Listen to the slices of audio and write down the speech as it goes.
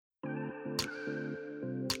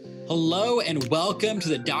Hello and welcome to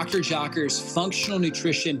the Dr. Jockers Functional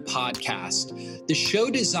Nutrition Podcast, the show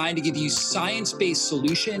designed to give you science-based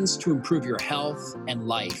solutions to improve your health and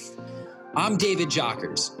life. I'm David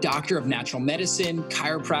Jockers, doctor of natural medicine,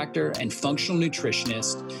 chiropractor, and functional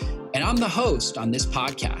nutritionist, and I'm the host on this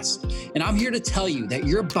podcast. And I'm here to tell you that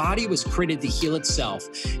your body was created to heal itself.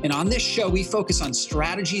 And on this show, we focus on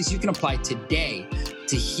strategies you can apply today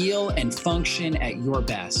to heal and function at your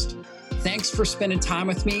best. Thanks for spending time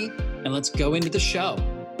with me, and let's go into the show.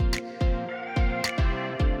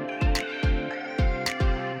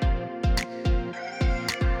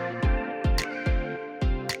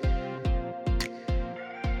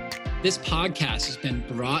 This podcast has been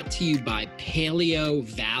brought to you by Paleo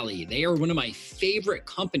Valley. They are one of my favorite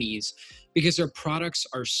companies because their products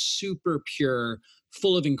are super pure,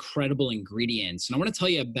 full of incredible ingredients. And I want to tell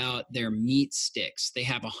you about their meat sticks. They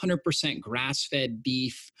have 100% grass-fed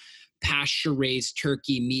beef, pasture-raised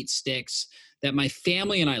turkey meat sticks that my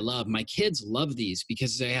family and I love. My kids love these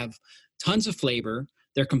because they have tons of flavor.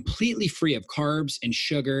 They're completely free of carbs and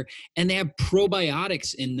sugar, and they have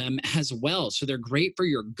probiotics in them as well. So they're great for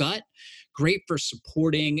your gut, great for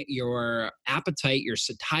supporting your appetite, your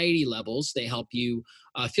satiety levels. They help you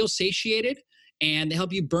feel satiated, and they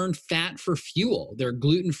help you burn fat for fuel. They're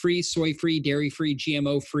gluten-free, soy-free, dairy-free,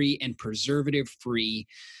 GMO-free, and preservative-free.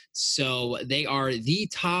 So they are the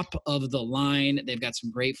top of the line. They've got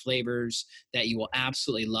some great flavors that you will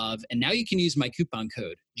absolutely love. And now you can use my coupon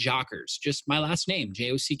code, JOCKERS, just my last name,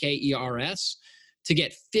 JOCKERS, to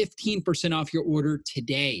get 15% off your order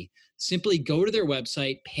today. Simply go to their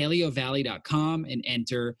website, paleovalley.com, and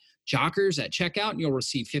enter JOCKERS at checkout, and you'll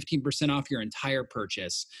receive 15% off your entire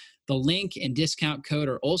purchase. The link and discount code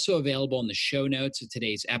are also available in the show notes of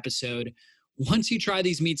today's episode. Once you try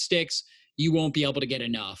these meat sticks, you won't be able to get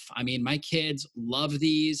enough. I mean, my kids love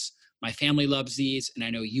these. My family loves these, and I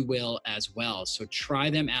know you will as well. So try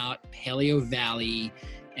them out, Paleo Valley,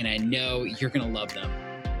 and I know you're going to love them.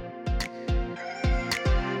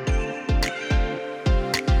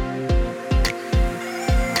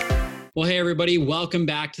 Well, hey, everybody. Welcome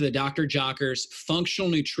back to the Dr. Jockers Functional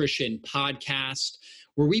Nutrition Podcast,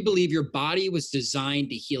 where we believe your body was designed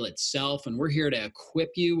to heal itself, and we're here to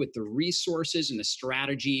equip you with the resources and the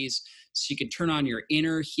strategies so you can turn on your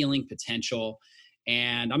inner healing potential.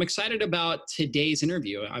 And I'm excited about today's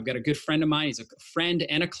interview. I've got a good friend of mine. He's a friend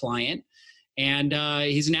and a client, and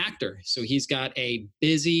he's an actor. So he's got a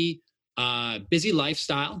busy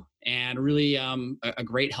lifestyle and really a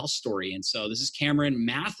great health story. And so this is Cameron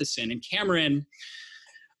Matheson. And Cameron,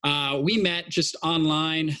 we met just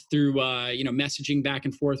online through messaging back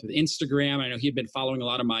and forth with Instagram. I know he'd been following a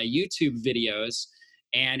lot of my YouTube videos,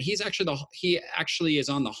 and he actually is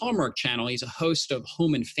on the Hallmark Channel. He's a host of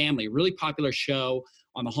Home and Family, really popular show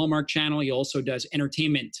on the Hallmark Channel. He also does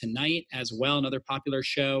Entertainment Tonight as well, another popular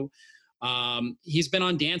show. He's been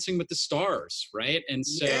on Dancing with the Stars, right? And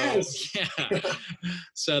so, yes. Yeah,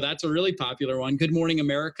 so that's a really popular one. Good Morning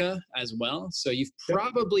America as well. So you've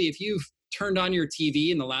probably, if you've turned on your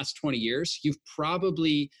TV in the last 20 years, you've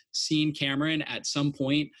probably seen Cameron at some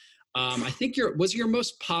point. I think your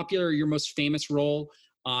most popular, your most famous role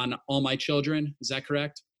on All My Children. Is that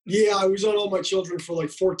correct? Yeah, I was on All My Children for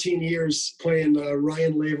like 14 years playing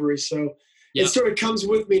Ryan Lavery. So Yep. It sort of comes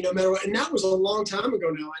with me no matter what. And that was a long time ago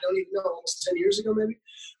now. I don't even know, almost 10 years ago maybe.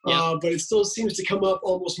 Yep. But it still seems to come up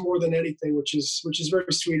almost more than anything, which is very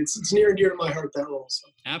sweet. It's near and dear to my heart, that role. So.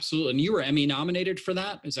 Absolutely. And you were Emmy nominated for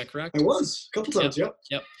that. Is that correct? I was a couple times. Yep.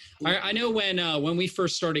 I know when we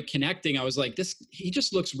first started connecting, I was like, he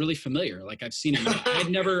just looks really familiar. Like I've seen him. I had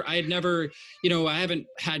never, I haven't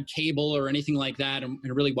had cable or anything like that and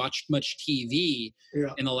really watched much TV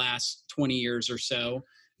in the last 20 years or so.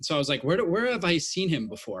 So I was like, where have I seen him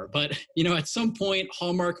before? But, at some point,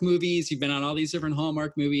 Hallmark movies, you've been on all these different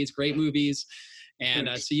Hallmark movies, great movies. And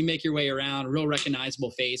so you make your way around, a real recognizable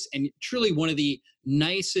face, and truly one of the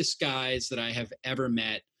nicest guys that I have ever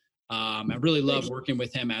met. I really love working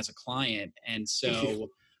with him as a client. And so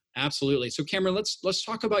absolutely. So Cameron, let's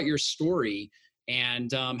talk about your story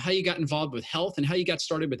and how you got involved with health and how you got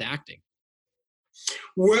started with acting.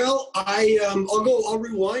 Well, I'll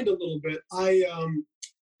rewind a little bit. I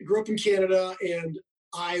grew up in Canada, and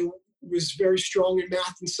I was very strong in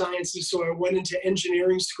math and sciences, so I went into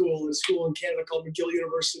engineering school, a school in Canada called McGill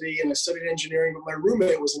University, and I studied engineering, but my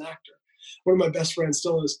roommate was an actor. One of my best friends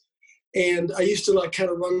still is. And I used to kind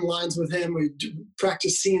of run lines with him. We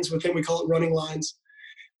practice scenes with him. We call it running lines.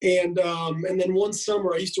 And then one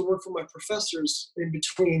summer, I used to work for my professors in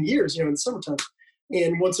between years, in the summertime.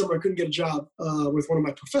 And one summer, I couldn't get a job with one of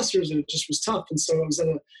my professors, and it just was tough. And so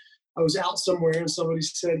I was out somewhere, and somebody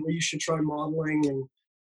said, well, you should try modeling. And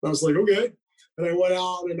I was like, okay. And I went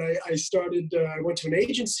out and I started, I went to an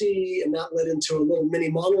agency, and that led into a little mini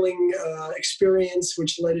modeling experience,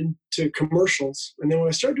 which led into commercials. And then when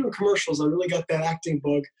I started doing commercials, I really got that acting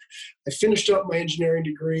bug. I finished up my engineering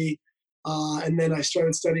degree, and then I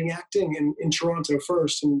started studying acting in Toronto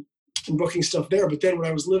first and booking stuff there. But then when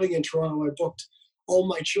I was living in Toronto, I booked All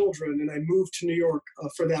My Children, and I moved to New York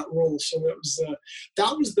for that role. So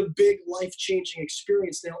that was the big life-changing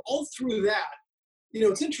experience. Now, all through that,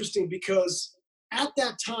 it's interesting because at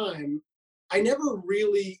that time, I never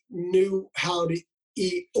really knew how to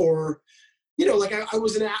eat or, like I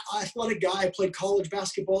was an athletic guy. I played college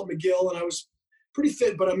basketball at McGill, and I was pretty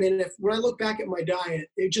fit. But I mean, when I look back at my diet,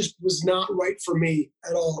 it just was not right for me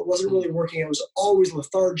at all. It wasn't really working. I was always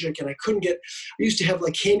lethargic, and I used to have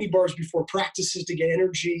like candy bars before practices to get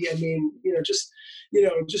energy. I mean,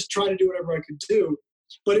 just trying to do whatever I could do.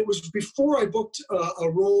 But it was before I booked a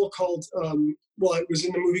role called, it was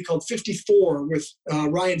in the movie called 54 with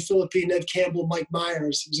Ryan Phillippe, Ned Campbell, Mike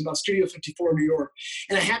Myers. It was about Studio 54 in New York.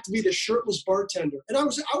 And I had to be the shirtless bartender. And I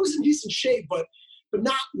was in decent shape, but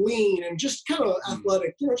not lean and just kind of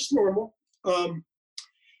athletic, just normal. And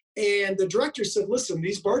the director said, listen,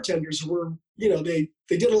 these bartenders were, they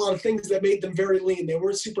did a lot of things that made them very lean. They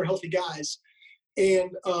weren't super healthy guys.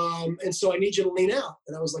 And so I need you to lean out.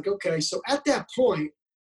 And I was like, okay. So at that point,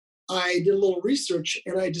 I did a little research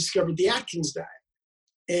and I discovered the Atkins diet.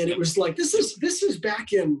 And it was like, this is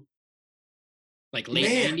back in like late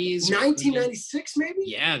 90s, 1996 maybe.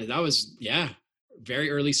 Yeah, that was very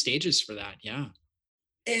early stages for that. Yeah.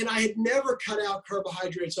 And I had never cut out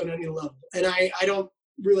carbohydrates on any level. And I don't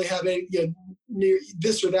really have any near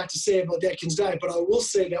this or that to say about the Atkins diet, but I will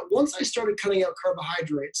say that once I started cutting out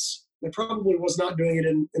carbohydrates, I probably was not doing it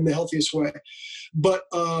in the healthiest way, but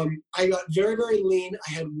I got very, very lean.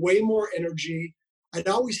 I had way more energy. I'd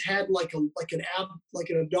always had like an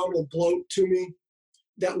abdominal bloat to me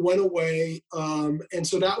that went away, and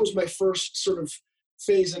so that was my first sort of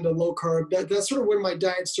phase into low carb. That's sort of when my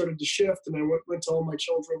diet started to shift, and I went to All My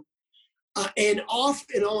Children, and off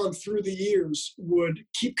and on through the years would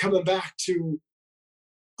keep coming back to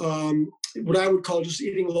what I would call just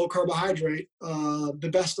eating low carbohydrate the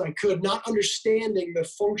best I could, not understanding the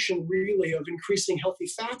function really of increasing healthy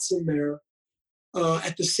fats in there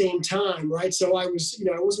at the same time, right? So I was,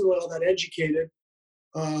 I wasn't really all that educated,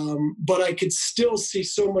 but I could still see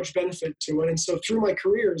so much benefit to it. And so through my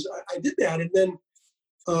careers, I did that. And then,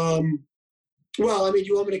 you want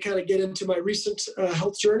me to kind of get into my recent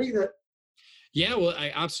health journey that Yeah, well,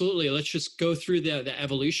 absolutely. Let's just go through the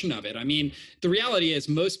evolution of it. I mean, the reality is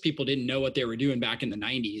most people didn't know what they were doing back in the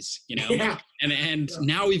 90s, Yeah. And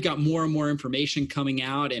now we've got more and more information coming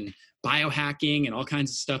out and biohacking and all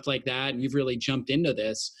kinds of stuff like that. And you've really jumped into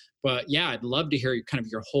this. But yeah, I'd love to hear kind of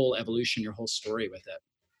your whole evolution, your whole story with it.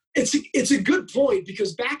 It's a good point,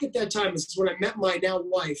 because back at that time, this is when I met my now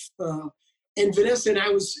wife, and Vanessa, and I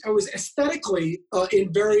was aesthetically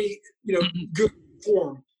in very good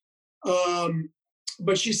form.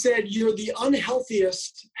 But she said, you're the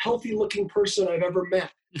unhealthiest, healthy looking person I've ever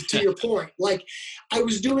met, to your point. Like I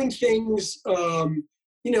was doing things,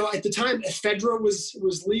 at the time, ephedra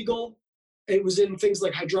was legal. It was in things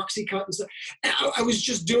like Hydroxycut and stuff. I was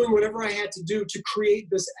just doing whatever I had to do to create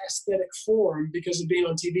this aesthetic form because of being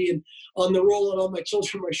on TV and on the roll and All My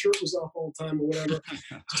Children, my shirt was off all the time or whatever.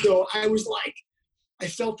 So I was like, I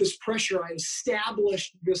felt this pressure. I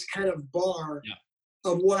established this kind of bar. Yeah.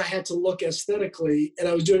 Of what I had to look aesthetically, and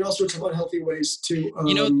I was doing all sorts of unhealthy ways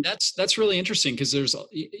to. That's really interesting, because there's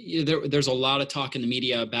a lot of talk in the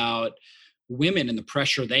media about women and the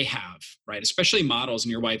pressure they have, right? Especially models,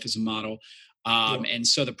 and your wife is a model, and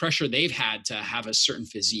so the pressure they've had to have a certain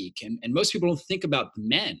physique, and most people don't think about the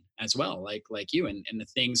men as well, like you, and the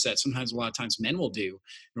things that sometimes a lot of times men will do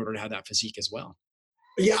in order to have that physique as well.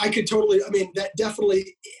 Yeah, I could totally. I mean, that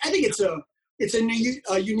definitely. I think it's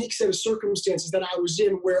a unique set of circumstances that I was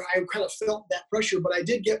in where I kind of felt that pressure, but I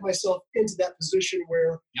did get myself into that position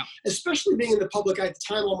where, especially being in the public eye at the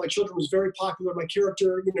time, All My Children was very popular. My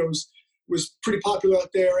character, was pretty popular out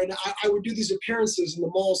there. And I would do these appearances in the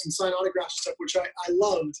malls and sign autographs and stuff, which I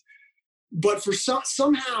loved. But for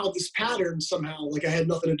somehow this pattern, like I had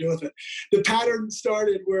nothing to do with it. The pattern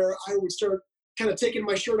started where I would start kind of taking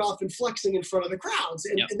my shirt off and flexing in front of the crowds.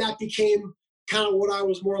 And that became kind of what I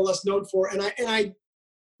was more or less known for. And I'm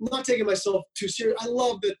not taking myself too serious. I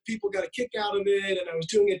love that people got a kick out of it, and I was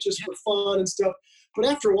doing it just for fun and stuff. But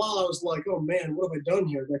after a while I was like, oh man, what have I done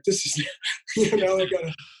here? Like this is,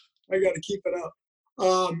 I gotta keep it up.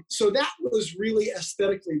 So that was really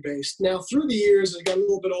aesthetically based. Now through the years, I got a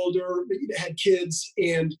little bit older, had kids,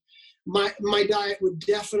 and my diet would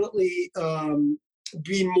definitely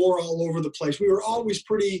be more all over the place. We were always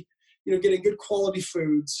pretty, getting good quality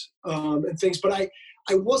foods and things, but I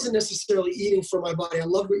wasn't necessarily eating for my body. I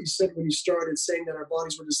love what you said when you started saying that our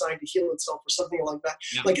bodies were designed to heal itself or something like that.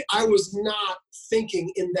 Yeah. Like I was not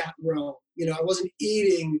thinking in that realm. I wasn't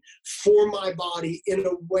eating for my body in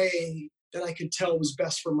a way that I could tell was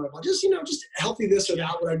best for my body. Just healthy this or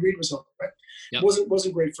that. What I'd read was healthy, right? Yep.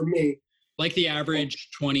 Wasn't great for me. Like the average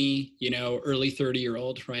 20, early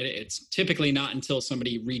 30-year-old, right? It's typically not until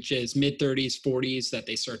somebody reaches mid 30s, 40s that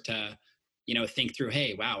they start to, think through,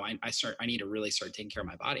 hey, wow, I need to really start taking care of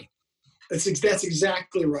my body. That's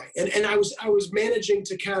exactly right. And I was managing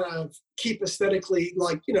to kind of keep aesthetically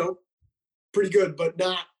pretty good, but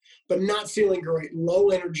not feeling great. Low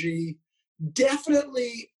energy,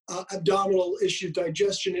 definitely abdominal issues,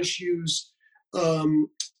 digestion issues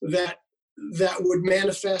that would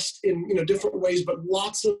manifest in different ways, but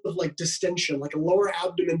lots of like distension, like a lower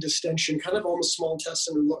abdomen distension, kind of almost small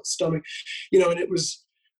intestine and stomach, and it was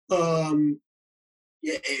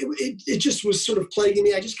it just was sort of plaguing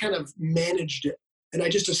me. I just kind of managed it, and I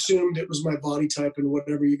just assumed it was my body type and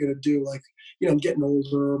whatever you're going to do, like I'm getting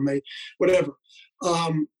older or whatever.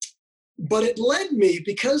 But it led me,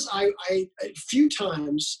 because I a few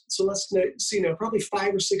times, so let's see now, probably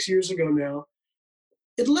 5 or 6 years ago now,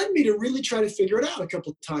 it led me to really try to figure it out a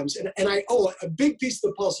couple of times. And a big piece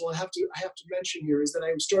of the puzzle I have to mention here is that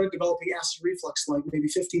I started developing acid reflux like maybe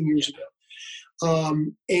 15 years ago.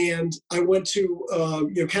 And I went to,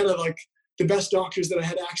 kind of like the best doctors that I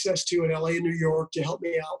had access to in LA and New York to help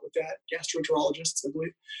me out with that, gastroenterologists, I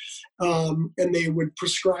believe. And they would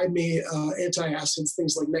prescribe me antacids,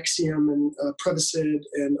 things like Nexium and Prevacid.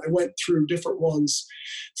 And I went through different ones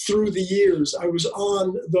through the years. I was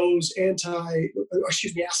on those acid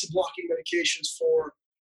blocking medications for,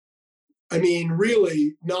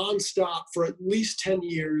 really nonstop for at least 10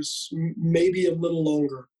 years, maybe a little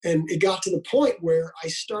longer. And it got to the point where I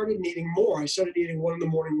started needing more. I started needing one in the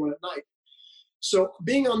morning, one at night. So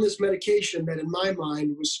being on this medication that in my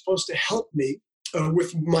mind was supposed to help me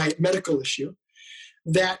with my medical issue,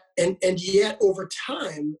 and yet over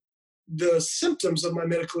time, the symptoms of my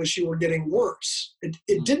medical issue were getting worse.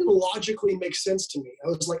 It didn't logically make sense to me. I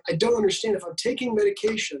was like, I don't understand. If I'm taking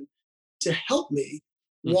medication to help me,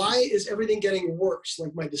 why is everything getting worse?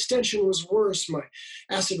 Like my distension was worse. My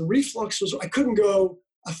acid reflux I couldn't go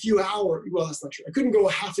a few hours. Well, that's not true. I couldn't go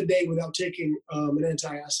a half a day without taking an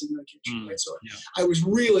antacid medication. Right? So I was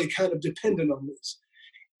really kind of dependent on this.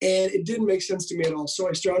 And it didn't make sense to me at all. So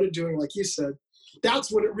I started doing, like you said,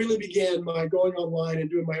 that's when it really began, my going online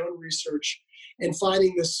and doing my own research and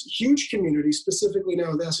finding this huge community, specifically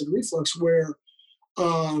now with acid reflux, where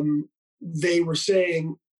they were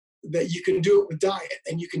saying that you can do it with diet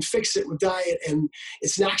and you can fix it with diet. And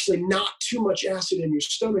it's actually not too much acid in your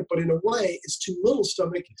stomach, but in a way it's too little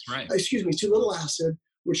too little acid,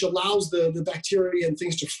 which allows the bacteria and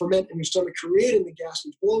things to ferment in your stomach, creating the gas,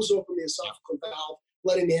 which blows open the esophageal valve,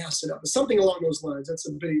 letting the acid up. It's something along those lines. That's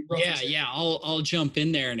a big rough example. Yeah. I'll jump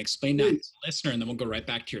in there and explain that to the listener, and then we'll go right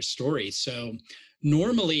back to your story. So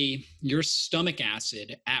normally your stomach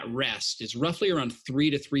acid at rest is roughly around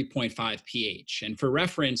 3 to 3.5 pH. And for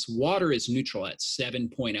reference, water is neutral at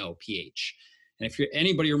 7.0 pH. And if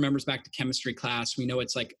anybody remembers back to chemistry class, we know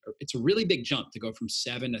it's a really big jump to go from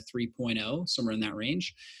 7 to 3.0, somewhere in that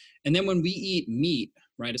range. And then when we eat meat,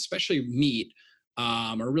 right, especially meat,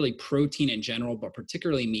 or really protein in general, but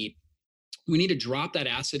particularly meat, we need to drop that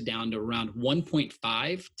acid down to around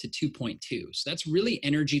 1.5 to 2.2. So that's really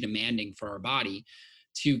energy demanding for our body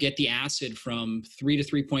to get the acid from 3 to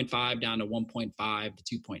 3.5 down to 1.5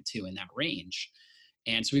 to 2.2 in that range.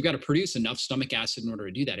 And so we've got to produce enough stomach acid in order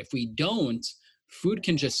to do that. If we don't, food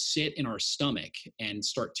can just sit in our stomach and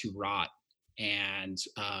start to rot and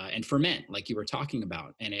ferment, like you were talking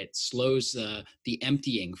about, and it slows the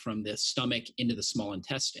emptying from the stomach into the small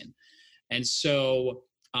intestine. And so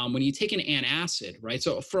when you take an antacid, right?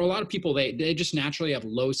 So for a lot of people, they just naturally have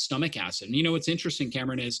low stomach acid. And what's interesting,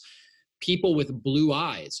 Cameron, is people with blue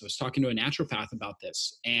eyes. I was talking to a naturopath about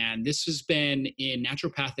this, and this has been in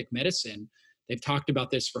naturopathic medicine. They've talked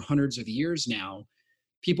about this for hundreds of years now.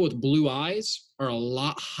 People with blue eyes are a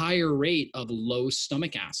lot higher rate of low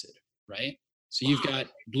stomach acid, right? So you've got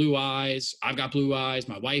blue eyes, I've got blue eyes,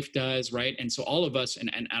 my wife does, right? And so all of us, and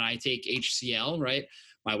I take HCl, right?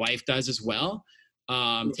 My wife does as well.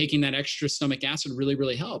 Taking that extra stomach acid really,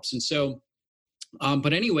 really helps. And so,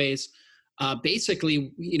 but anyways,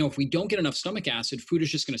 Basically, if we don't get enough stomach acid, food is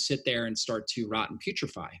just going to sit there and start to rot and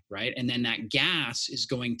putrefy, right? And then that gas is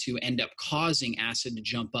going to end up causing acid to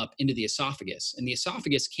jump up into the esophagus. And the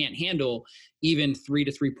esophagus can't handle even 3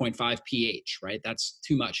 to 3.5 pH, right? That's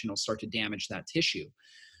too much and it'll start to damage that tissue.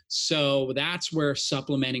 So that's where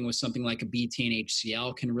supplementing with something like a betaine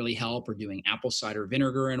HCl can really help, or doing apple cider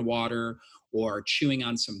vinegar in water, or chewing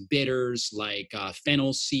on some bitters like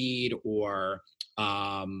fennel seed or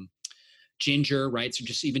ginger, right? So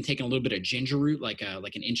just even taking a little bit of ginger root, like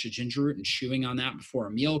an inch of ginger root, and chewing on that before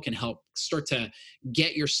a meal can help start to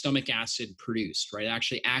get your stomach acid produced, right? It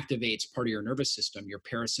actually activates part of your nervous system, your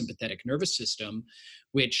parasympathetic nervous system,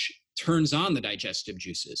 which turns on the digestive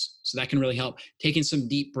juices. So that can really help. Taking some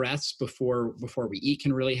deep breaths before we eat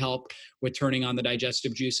can really help with turning on the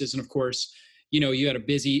digestive juices. And of course, you had a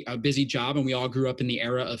busy job, and we all grew up in the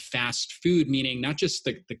era of fast food, meaning not just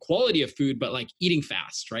the quality of food, but like eating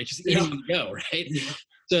fast, right? Just eating on the go, right? Yeah.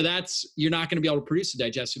 So you're not going to be able to produce the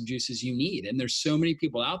digestive juices you need. And there's so many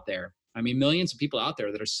people out there. I mean, millions of people out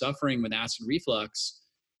there that are suffering with acid reflux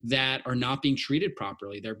that are not being treated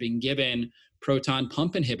properly. They're being given proton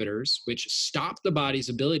pump inhibitors, which stop the body's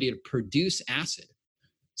ability to produce acid.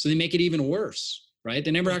 So they make it even worse, right?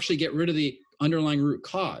 They never actually get rid of the underlying root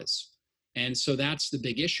cause. And so that's the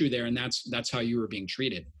big issue there. And that's how you were being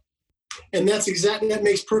treated. And that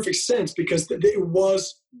makes perfect sense, because it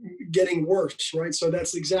was getting worse, right? So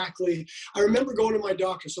that's exactly, I remember going to my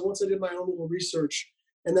doctor. So once I did my own little research,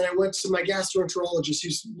 and then I went to my gastroenterologist,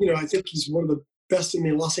 who's, I think he's one of the best in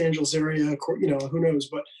the Los Angeles area, who knows,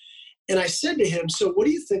 and I said to him, so what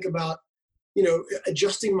do you think about,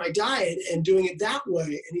 adjusting my diet and doing it that way?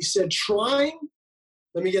 And he said,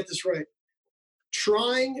 let me get this right.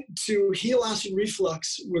 Trying to heal acid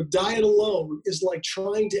reflux with diet alone is like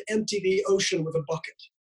trying to empty the ocean with a bucket.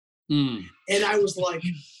 Mm. And I was like,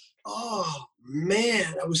 oh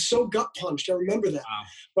man, I was so gut punched. I remember that. Wow.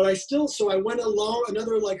 But so I went along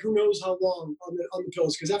another, like, who knows how long on the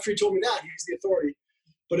pills. Because after he told me that, he's the authority.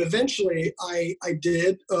 But eventually I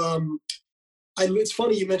did. It's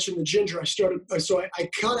funny you mentioned the ginger. I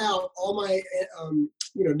cut out all my,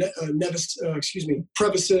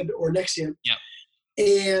 Prevacid or Nexium. Yep.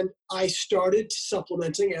 And I started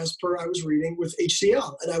supplementing as per I was reading with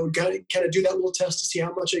HCl. And I would kind of do that little test to see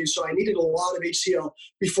how much I used. So I needed a lot of HCl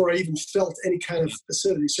before I even felt any kind of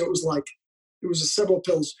acidity. So it was several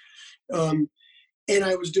pills. And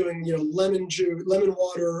I was doing, lemon juice, lemon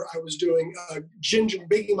water. I was doing ginger,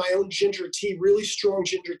 making my own ginger tea, really strong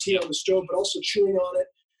ginger tea on the stove, but also chewing on it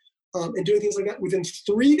and doing things like that. Within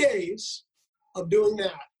 3 days of doing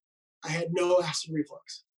that, I had no acid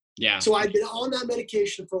reflux. Yeah. So I'd been on that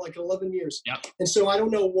medication for like 11 years. Yep. And so I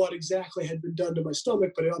don't know what exactly had been done to my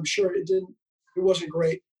stomach, but I'm sure it wasn't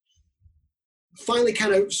great. Finally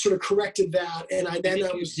kind of sort of corrected that. And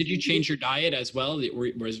did you change your diet as well?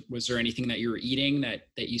 Was there anything that you were eating that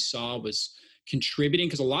you saw was contributing?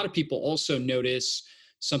 Because a lot of people also notice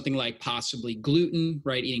something like possibly gluten,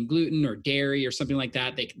 right? Eating gluten or dairy or something like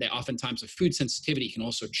that. They oftentimes, a food sensitivity can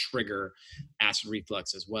also trigger acid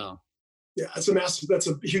reflux as well. Yeah, that's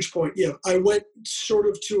a huge point. Yeah, I went sort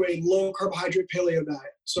of to a low carbohydrate paleo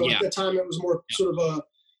diet. So at that time, it was more sort of a,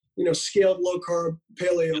 scaled low carb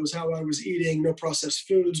paleo was how I was eating. No processed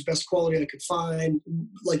foods, best quality I could find.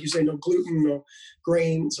 Like you say, no gluten, no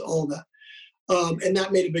grains, all of that. And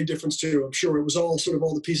that made a big difference too. I'm sure it was all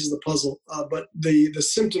the pieces of the puzzle. But the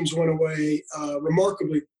symptoms went away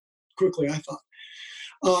remarkably quickly, I thought.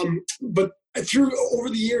 But over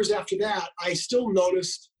the years after that, I still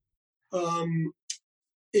noticed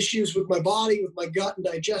issues with my body, with my gut and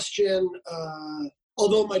digestion,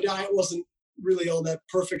 although my diet wasn't really all that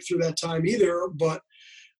perfect through that time either, but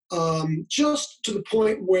just to the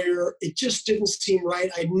point where it just didn't seem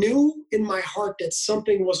right. I knew in my heart that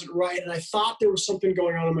something wasn't right, and I thought there was something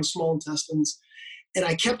going on in my small intestines, and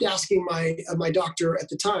I kept asking my doctor at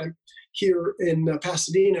the time here in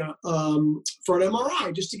Pasadena for an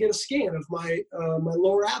MRI just to get a scan of my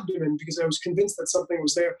lower abdomen, because I was convinced that something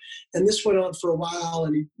was there. And this went on for a while,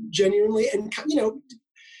 and he genuinely, and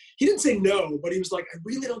he didn't say no, but he was like, I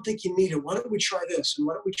really don't think you need it. Why don't we try this? And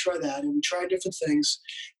why don't we try that? And we tried different things,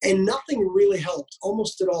 and nothing really helped,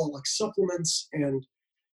 almost at all, like supplements and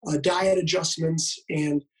diet adjustments.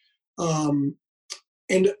 And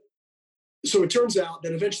so it turns out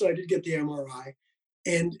that eventually I did get the MRI.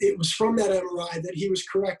 And it was from that MRI that he was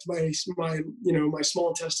correct. My small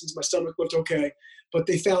intestines, my stomach looked okay, but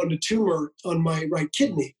they found a tumor on my right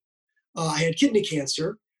kidney. I had kidney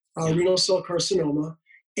cancer, renal cell carcinoma,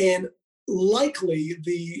 and likely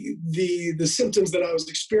the symptoms that I was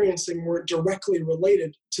experiencing were directly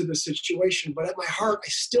related to the situation. But at my heart, I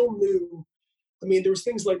still knew I mean, there was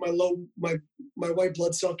things like my white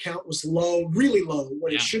blood cell count was low, really low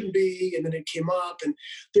when it Yeah. shouldn't be, and then it came up, and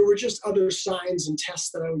there were just other signs and tests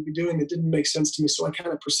that I would be doing that didn't make sense to me. So I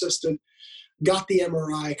kind of persisted, got the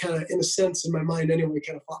MRI, kind of in a sense in my mind anyway,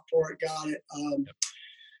 kind of fought for it, got it.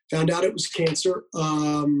 Found out it was cancer.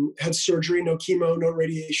 Had surgery, no chemo, no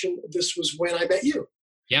radiation. This was when I met you.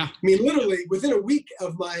 Yeah. I mean, literally within a week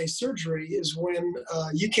of my surgery is when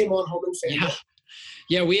you came on Home and Family. Yeah.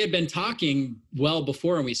 Yeah, we had been talking well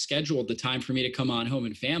before, and we scheduled the time for me to come on Home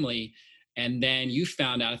and Family. And then you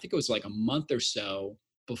found out, I think it was like a month or so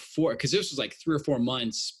before, because this was like 3 or 4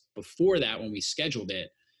 months before that when we scheduled it.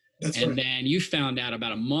 That's And right. then you found out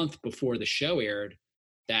about a month before the show aired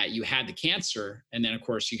that you had the cancer. And then, of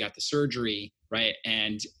course, you got the surgery, right?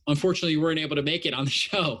 And unfortunately, you weren't able to make it on the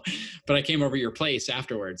show, but I came over to your place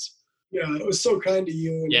afterwards. Yeah, it was so kind of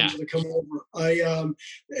you and Yeah. Angela to come over.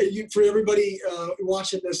 For everybody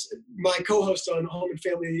watching this, my co-host on Home and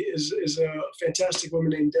Family is a fantastic woman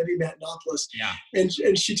named Debbie Matenopoulos. Yeah.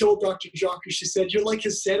 And she told Dr. Jocker, she said, "You're like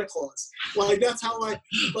his Santa Claus." Like that's how I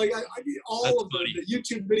all That's of funny. the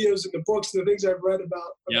YouTube videos and the books and the things I've read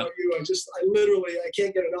about Yeah. you. I literally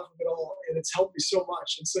can't get enough of it all, and it's helped me so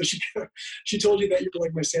much. And so she told you that you're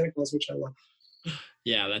like my Santa Claus, which I love.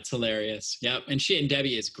 Yeah, that's hilarious. Yep. And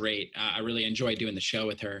Debbie is great. I really enjoy doing the show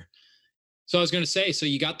with her. So I was going to say, so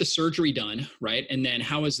you got the surgery done, right? And then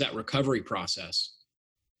how was that recovery process?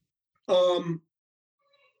 In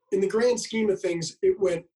the grand scheme of things, it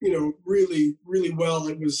went, really, really well.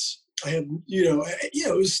 It was a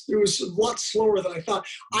lot slower than I thought.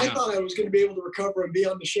 I Yeah. thought I was going to be able to recover and be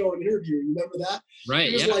on the show and interview. You remember that? Right.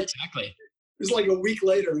 It was Yeah, like, exactly. it was like a week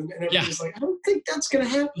later, and everybody's like, I don't think that's going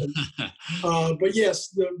to happen. But yes,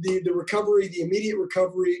 the recovery, the immediate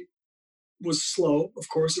recovery was slow. Of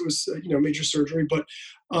course, it was, major surgery, but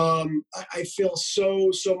I feel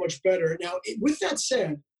so much better. Now, with that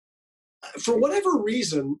said, for whatever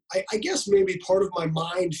reason, I guess maybe part of my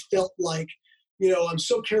mind felt like, I'm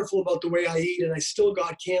so careful about the way I eat, and I still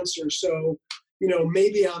got cancer. So,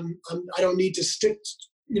 maybe I don't need to stick,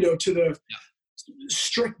 to the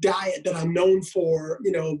strict diet that I'm known for.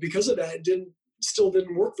 Because of that, it still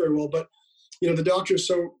didn't work very well. But the doctors.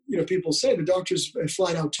 So people say the doctors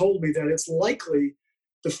flat out told me that it's likely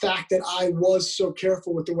the fact that I was so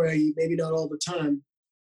careful with the way I eat, maybe not all the time,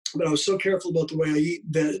 but I was so careful about the way I eat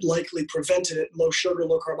that it likely prevented it. Low sugar,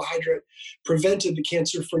 low carbohydrate prevented the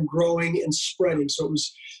cancer from growing and spreading. So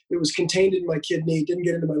it was contained in my kidney. It didn't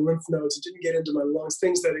get into my lymph nodes. It didn't get into my lungs,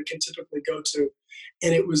 things that it can typically go to.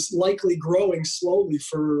 And it was likely growing slowly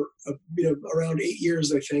for around 8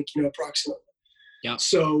 years, I think, approximately. Yeah.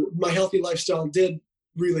 So my healthy lifestyle did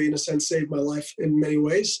really, in a sense, save my life in many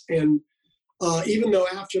ways. And even though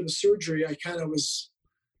after the surgery, I kind of was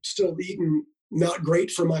still eating not great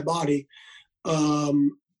for my body.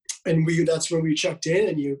 And that's when we checked in,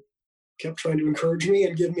 and you kept trying to encourage me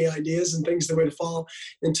and give me ideas and things the way to follow,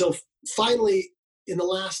 until finally in the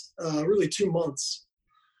last really 2 months,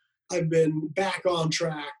 I've been back on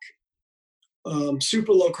track.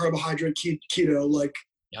 Super low carbohydrate keto, like,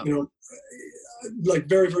 Yep. Like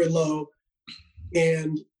very, very low.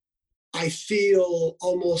 And I feel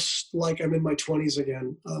almost like I'm in my 20s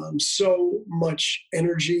again. So much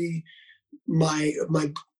energy. My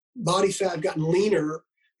body fat, I've gotten leaner,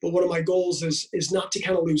 but one of my goals is not to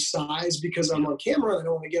kind of lose size because I'm on camera. I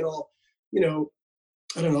don't want to get all, I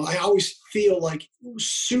don't know. I always feel like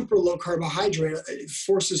super low carbohydrate, it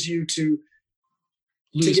forces you to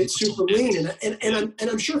get super lean. And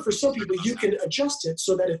I'm sure for some people you can adjust it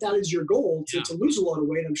so that if that is your goal to lose a lot of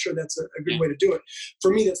weight, I'm sure that's a good way to do it.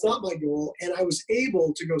 For me, that's not my goal. And I was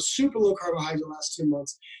able to go super low carbohydrate the last 2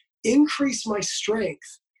 months, increase my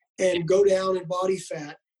strength, and go down in body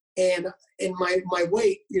fat. And my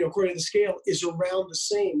weight, according to the scale, is around the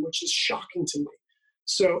same, which is shocking to me.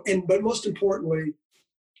 So, but most importantly,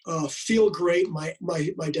 feel great. My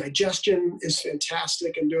digestion is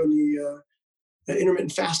fantastic. I'm doing the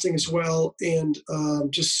intermittent fasting as well, and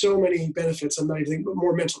just so many benefits. I'm not even, but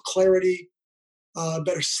more mental clarity,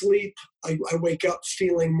 better sleep. I wake up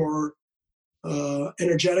feeling more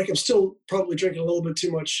energetic. I'm still probably drinking a little bit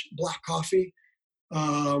too much black coffee,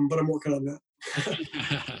 but I'm working on that.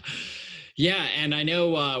 Yeah. And I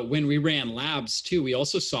know when we ran labs too, we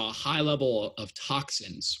also saw a high level of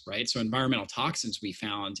toxins, right? So environmental toxins we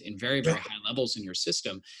found in very, very high levels in your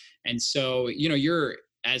system. And so, you're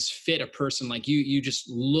as fit a person, like you just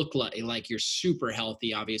look like you're super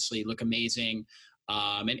healthy, obviously, you look amazing.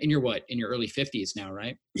 And you're what, in your early 50s now,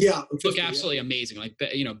 right? Yeah. 50, look absolutely amazing. Like,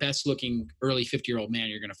 best looking early 50-year-old man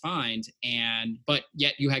you're going to find. But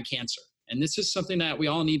yet you had cancer. And this is something that we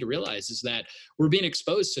all need to realize, is that we're being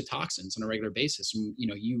exposed to toxins on a regular basis. And,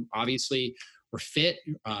 you obviously were fit,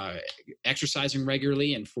 exercising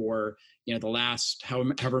regularly. And for, the last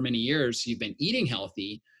however many years you've been eating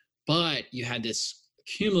healthy, but you had this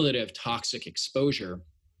cumulative toxic exposure.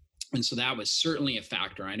 And so that was certainly a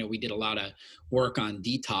factor. I know we did a lot of work on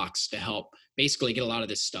detox to help basically get a lot of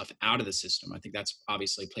this stuff out of the system. I think that's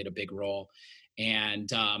obviously played a big role. And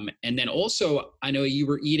then also, I know you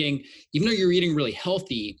were eating, even though you're eating really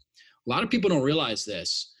healthy, a lot of people don't realize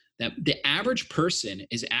this, that the average person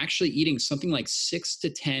is actually eating something like 6 to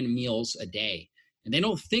 10 meals a day. And they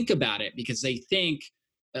don't think about it because they think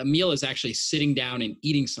a meal is actually sitting down and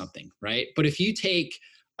eating something, right? But if you take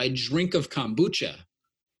a drink of kombucha,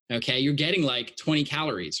 okay, you're getting like 20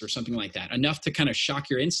 calories or something like that, enough to kind of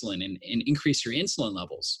shock your insulin and increase your insulin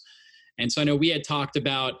levels. And so I know we had talked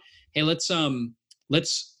about, hey, let's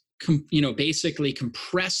basically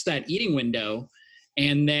compress that eating window,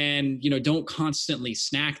 and then, don't constantly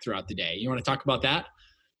snack throughout the day. You want to talk about that?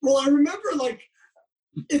 Well, I remember, like,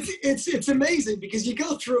 it's amazing because you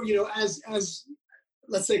go through, as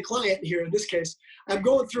let's say client here in this case, I'm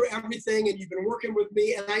going through everything and you've been working with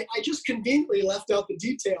me, and I just conveniently left out the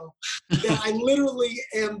detail that I literally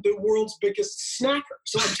am the world's biggest snacker.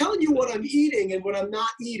 So I'm telling you what I'm eating and what I'm not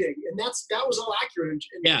eating, and that was all accurate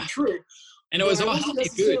and true. And it was all healthy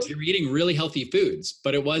foods. You're eating really healthy foods,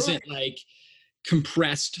 but it wasn't like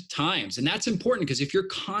compressed times. And that's important because if you're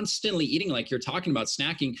constantly eating, like you're talking about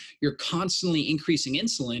snacking, you're constantly increasing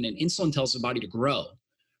insulin, and insulin tells the body to grow,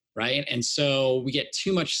 right? And so we get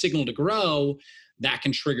too much signal to grow, that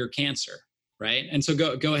can trigger cancer, right? And so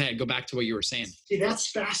go ahead, go back to what you were saying. See, that's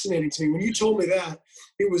fascinating to me. When you told me that,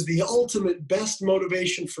 it was the ultimate best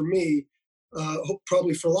motivation for me,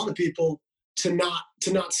 probably for a lot of people, to not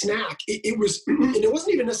snack. It was, and it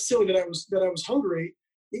wasn't even necessarily that I was hungry.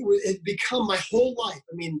 It become my whole life.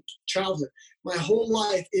 I mean, childhood. My whole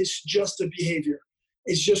life is just a behavior.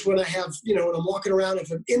 It's just when I have, when I'm walking around,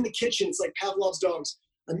 if I'm in the kitchen, it's like Pavlov's dogs.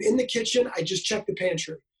 I'm in the kitchen, I just check the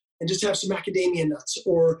pantry and just have some macadamia nuts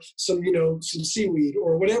or some seaweed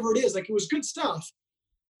or whatever it is. Like, it was good stuff.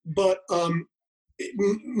 But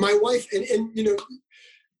my wife, and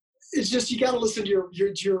it's just, you got to listen to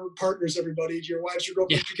your partners, everybody, to your wives, your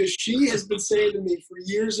girlfriends, because she has been saying to me for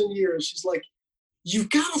years and years, she's like,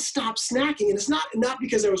 you've got to stop snacking. And it's not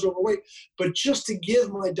because I was overweight, but just to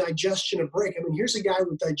give my digestion a break. I mean, here's a guy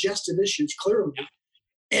with digestive issues, clearly.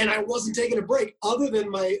 And I wasn't taking a break other than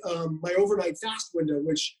my overnight fast window,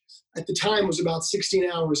 which at the time was about 16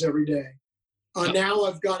 hours every day. Now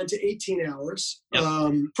I've gotten to 18 hours,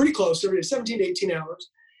 pretty close, every day, 17 to 18 hours.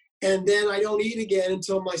 And then I don't eat again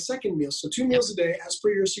until my second meal. So 2 meals a day, as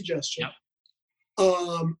per your suggestion.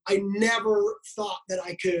 I never thought that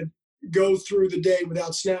I could go through the day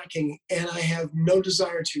without snacking, and I have no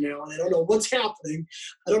desire to now. And I don't know what's happening.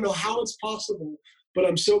 I don't know how it's possible, but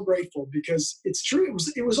I'm so grateful because it's true.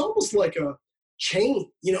 It was almost like a chain.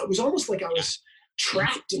 It was almost like I was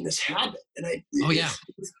trapped in this habit. And I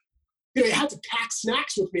had to pack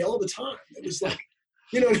snacks with me all the time. It was like,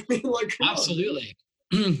 you know what I mean? Like, absolutely.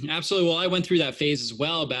 Absolutely. Well, I went through that phase as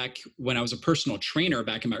well back when I was a personal trainer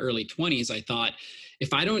back in my early 20s. I thought,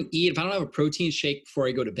 if I don't have a protein shake before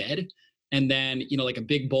I go to bed, and then, like a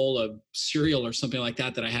big bowl of cereal or something like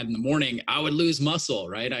that I had in the morning, I would lose muscle,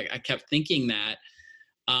 right? I kept thinking that.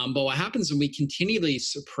 But what happens when we continually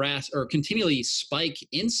suppress or continually spike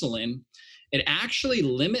insulin, it actually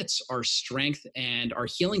limits our strength and our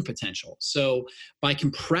healing potential. So by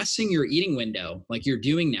compressing your eating window, like you're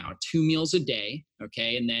doing now, 2 meals a day,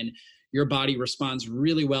 okay, and then your body responds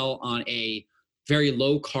really well on a very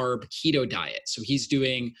low carb keto diet. So he's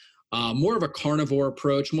doing more of a carnivore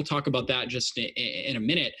approach, and we'll talk about that just in a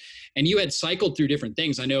minute. And you had cycled through different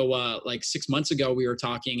things. I know like 6 months ago we were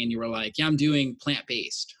talking and you were like, I'm doing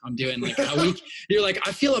plant-based. I'm doing like a week. You're like,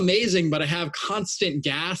 I feel amazing, but I have constant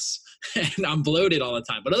gas and I'm bloated all the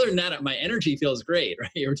time. But other than that, my energy feels great, right?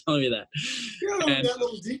 You were telling me that. Yeah, that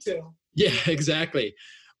little detail. Yeah, exactly.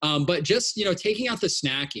 But just, taking out the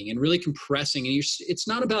snacking and really compressing, and it's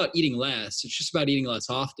not about eating less. It's just about eating less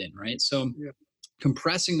often, right? So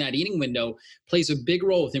compressing that eating window plays a big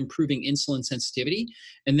role with improving insulin sensitivity.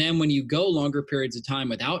 And then when you go longer periods of time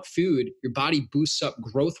without food, your body boosts up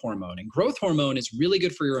growth hormone. And growth hormone is really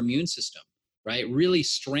good for your immune system, right? Really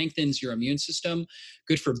strengthens your immune system,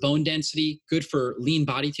 good for bone density, good for lean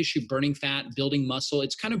body tissue, burning fat, building muscle.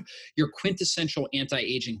 It's kind of your quintessential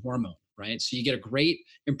anti-aging hormone, right? So you get a great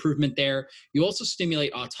improvement there. You also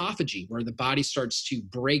stimulate autophagy, where the body starts to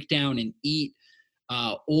break down and eat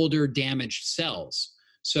older damaged cells.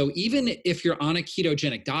 So even if you're on a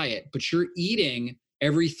ketogenic diet, but you're eating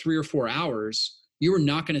every 3 or 4 hours, you are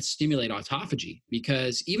not going to stimulate autophagy,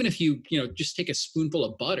 because even if you just take a spoonful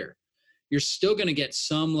of butter, you're still going to get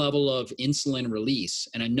some level of insulin release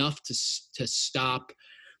and enough to stop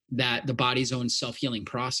the body's own self-healing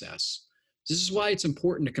process. This is why it's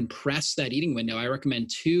important to compress that eating window. I recommend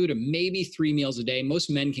 2 to maybe 3 meals a day. Most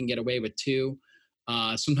men can get away with 2.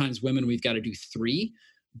 Sometimes women, we've got to do 3.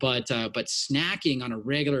 But snacking on a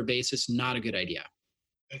regular basis, not a good idea.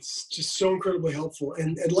 It's just so incredibly helpful.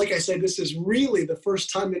 And like I said, this is really the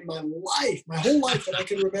first time in my life, my whole life, that I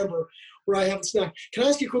can remember where I haven't snacked. Can I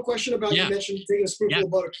ask you a quick question about, you mentioned taking a spoonful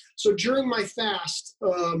of butter. So during my fast,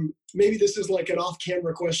 maybe this is like an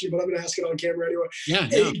off-camera question, but I'm going to ask it on camera anyway. Yeah.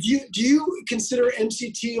 Hey, do you consider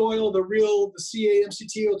MCT oil, the CA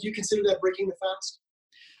MCT oil, do you consider that breaking the fast?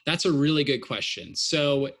 That's a really good question.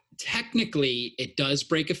 So technically, it does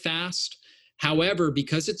break a fast. However,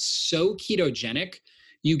 because it's so ketogenic,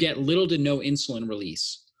 you get little to no insulin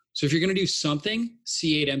release. So if you're going to do something,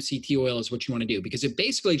 C8 MCT oil is what you want to do, because it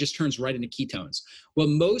basically just turns right into ketones. What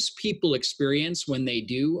most people experience when they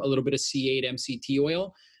do a little bit of C8 MCT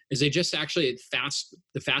oil is they just actually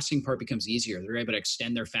the fasting part becomes easier. They're able to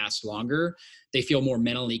extend their fast longer. They feel more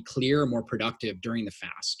mentally clear, more productive during the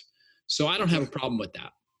fast. So I don't have a problem with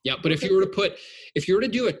that. Yeah, but if you were to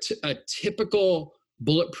do a typical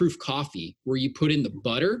bulletproof coffee where you put in the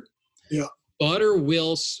butter, butter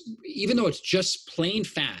will, even though it's just plain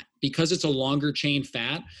fat, because it's a longer chain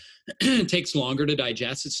fat, it takes longer to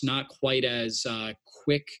digest. It's not quite as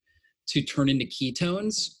quick to turn into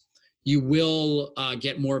ketones. You will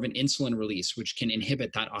get more of an insulin release, which can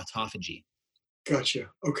inhibit that autophagy. Gotcha.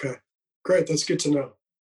 Okay, great. That's good to know.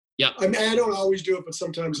 Yeah. I mean, I don't always do it, but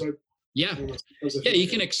sometimes I. Yeah. Yeah, you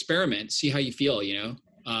can experiment, see how you feel,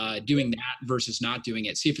 doing that versus not doing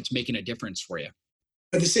it. See if it's making a difference for you.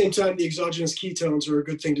 At the same time, the exogenous ketones are a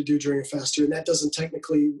good thing to do during a fast too, and that doesn't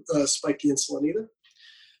technically spike the insulin either?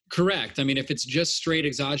 Correct. I mean, if it's just straight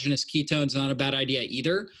exogenous ketones, not a bad idea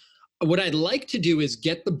either. What I'd like to do is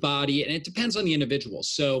get the body, and it depends on the individual.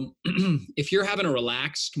 So if you're having a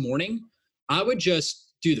relaxed morning, I would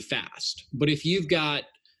just do the fast. But if you've got,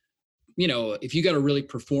 if you got to really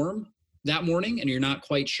perform that morning and you're not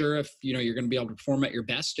quite sure if you're going to be able to perform at your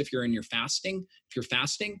best if you're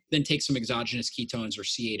fasting, then take some exogenous ketones or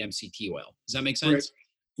C8 MCT oil. Does that make sense? Right.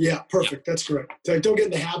 Yeah, perfect. Yeah. That's correct. So don't get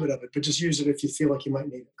in the habit of it, but just use it if you feel like you might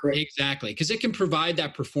need it. Great. Exactly, because it can provide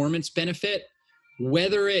that performance benefit,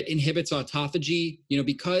 whether it inhibits autophagy,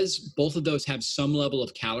 because both of those have some level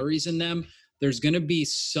of calories in them. There's going to be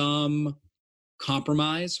some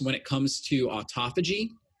compromise when it comes to autophagy,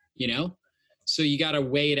 So you got to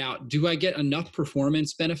weigh it out. Do I get enough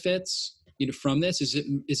performance benefits, from this?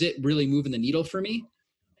 Is it really moving the needle for me?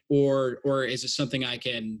 Or is it something I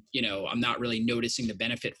can, I'm not really noticing the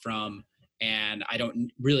benefit from, and I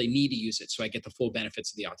don't really need to use it, so I get the full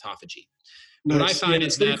benefits of the autophagy. Nice. What I find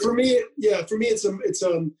is that for me,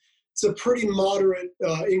 it's a pretty moderate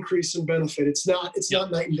increase in benefit. It's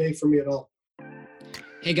not night and day for me at all.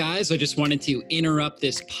 Hey guys, I just wanted to interrupt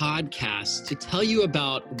this podcast to tell you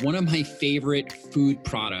about one of my favorite food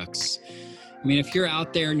products. I mean, if you're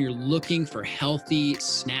out there and you're looking for healthy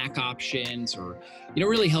snack options or,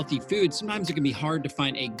 really healthy food, sometimes it can be hard to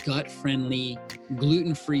find a gut-friendly,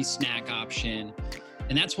 gluten-free snack option.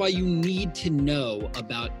 And that's why you need to know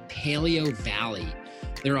about Paleo Valley.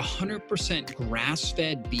 They're 100%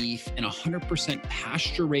 grass-fed beef and 100%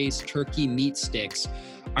 pasture-raised turkey meat sticks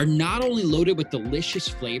are not only loaded with delicious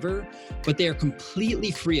flavor, but they are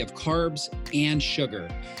completely free of carbs and sugar.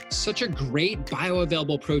 Such a great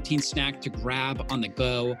bioavailable protein snack to grab on the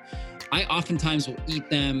go. I oftentimes will eat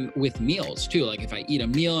them with meals too. Like if I eat a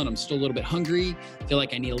meal and I'm still a little bit hungry, feel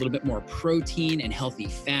like I need a little bit more protein and healthy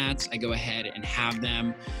fats, I go ahead and have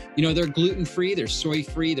them. They're gluten-free, they're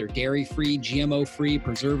soy-free, they're dairy-free, GMO-free,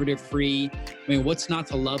 preservative-free. I mean, what's not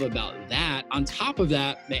to love about that? On top of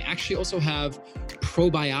that, they actually also have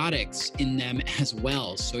probiotics in them as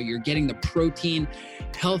well. So you're getting the protein,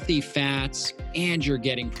 healthy fats, and you're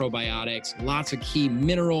getting probiotics, lots of key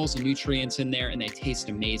minerals and nutrients in there, and they taste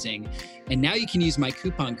amazing. And now you can use my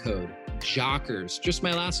coupon code, JOCKERS, just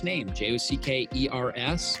my last name,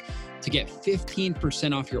 JOCKERS, to get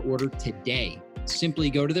 15% off your order today. Simply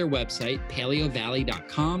go to their website,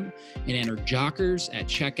 paleovalley.com, and enter JOCKERS at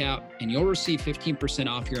checkout, and you'll receive 15%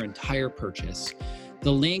 off your entire purchase.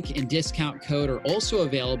 The link and discount code are also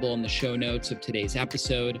available in the show notes of today's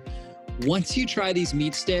episode. Once you try these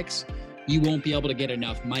meat sticks, you won't be able to get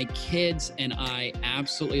enough. My kids and I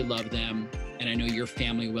absolutely love them, and I know your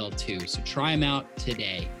family will too. So try them out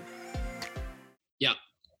today. Yeah.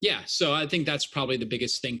 Yeah. So I think that's probably the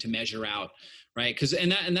biggest thing to measure out, right? Because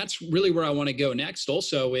and that's really where I want to go next.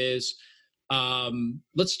 Also, is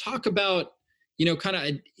let's talk about kind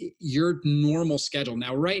of your normal schedule.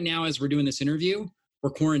 Now, right now, as we're doing this interview, we're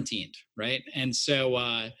quarantined, right? And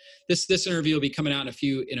so this interview will be coming out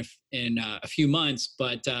in a few months.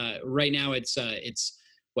 But right now, it's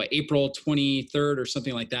what, April 23rd or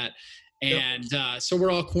something like that. Yep. And so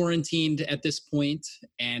we're all quarantined at this point,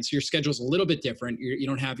 and so your schedule's a little bit different. You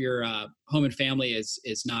don't have your home and family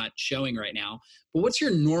is not showing right now. But what's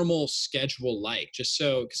your normal schedule like? Just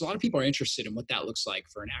so, because a lot of people are interested in what that looks like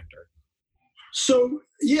for an actor. So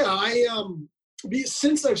yeah,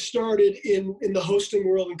 since I've started in the hosting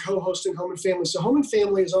world and co-hosting Home and Family. So Home and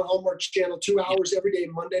Family is on Hallmark Channel 2 hours every day,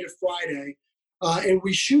 Monday to Friday, and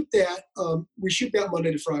we shoot that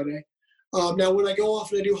Monday to Friday. Now, when I go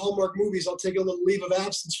off and I do Hallmark movies, I'll take a little leave of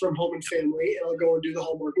absence from Home and Family, and I'll go and do the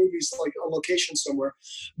Hallmark movies like on location somewhere.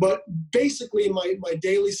 But basically, my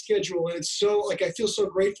daily schedule, and it's so like I feel so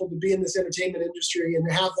grateful to be in this entertainment industry and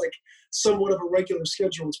to have like somewhat of a regular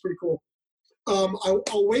schedule. It's pretty cool.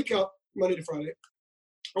 I'll wake up Monday to Friday.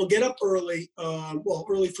 I'll get up early,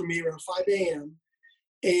 early for me, around 5 a.m.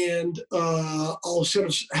 And I'll sort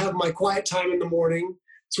of have my quiet time in the morning.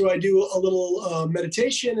 So I do a little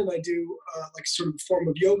meditation, and I do like sort of a form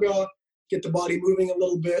of yoga, get the body moving a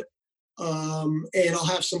little bit. And I'll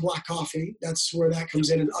have some black coffee. That's where that comes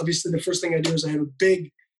in. And obviously the first thing I do is I have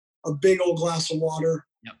a big old glass of water.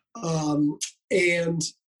 Yep.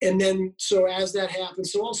 And then, so as that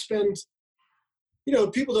happens, so I'll spend,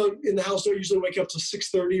 people in the house don't usually wake up till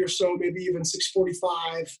 6:30 or so, maybe even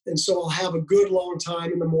 6:45. And so I'll have a good long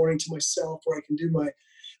time in the morning to myself where I can do my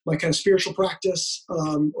kind of spiritual practice,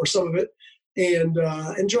 or some of it, and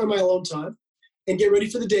enjoy my alone time and get ready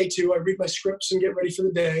for the day too. I read my scripts and get ready for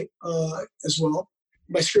the day as well.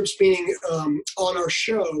 My scripts being on our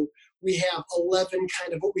show, we have 11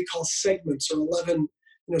 kind of what we call segments, or 11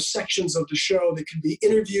 sections of the show that could be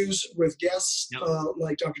interviews with guests. Yep.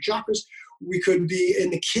 Like Dr. Chakras. We could be in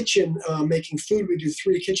the kitchen making food. We do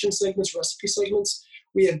 3 kitchen segments, recipe segments.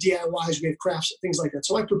 We have DIYs, we have crafts, things like that.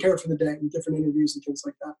 So I prepare for the day with different interviews and things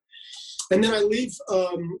like that. And then I leave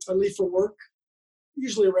for work,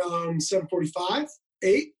 usually around 7:45,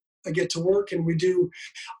 8. I get to work and we do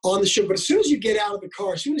on the show. But as soon as you get out of the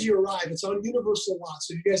car, as soon as you arrive, it's on Universal Lot.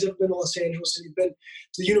 So if you guys ever been to Los Angeles and you've been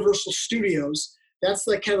to the Universal Studios, that's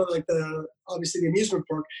like kind of like obviously the amusement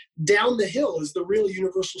park. Down the hill is the real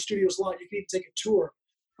Universal Studios lot. You can even take a tour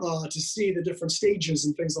to see the different stages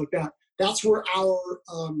and things like that. That's where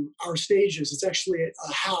our stage is. It's actually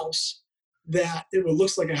a house that it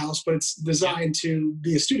looks like a house, but it's designed to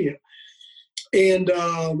be a studio. And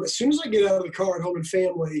as soon as I get out of the car at Home and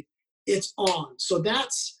Family, it's on. So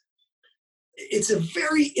it's a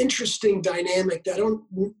very interesting dynamic that I don't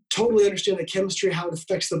totally understand the chemistry, how it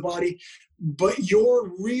affects the body, but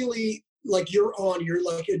you're really like, you're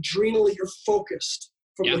like adrenally, you're focused.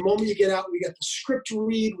 From the moment you get out, we got the script to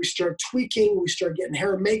read, we start tweaking, we start getting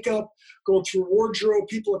hair and makeup, going through wardrobe,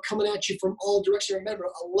 people are coming at you from all directions. Remember,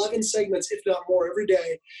 11 segments, if not more, every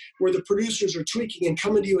day, where the producers are tweaking and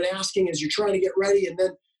coming to you and asking as you're trying to get ready. And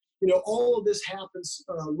then, all of this happens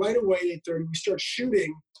right away at 8:30. We start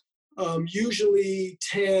shooting usually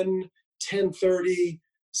 10, 10:30,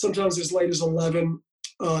 sometimes as late as 11.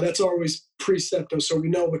 That's always preset though, so we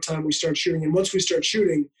know what time we start shooting. And once we start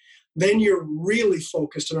shooting, then you're really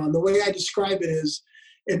focused on. The way I describe it is,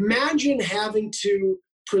 imagine having to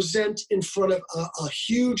present in front of a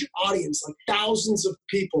huge audience, like thousands of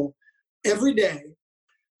people every day,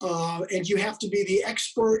 and you have to be the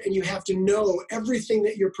expert and you have to know everything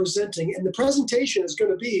that you're presenting. And the presentation is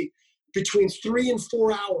going to be between 3 and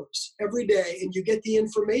 4 hours every day, and you get the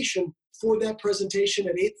information for that presentation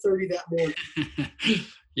at 8:30 that morning.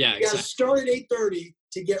 Yeah, you got to start at 8:30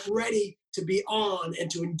 to get ready to be on and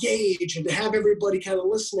to engage and to have everybody kind of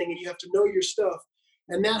listening, and you have to know your stuff.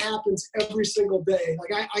 And that happens every single day.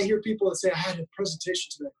 Like I hear people that say, I had a presentation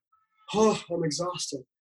today. Oh, I'm exhausted.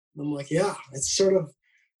 And I'm like, yeah, it's sort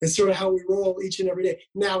of how we roll each and every day.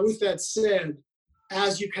 Now, with that said,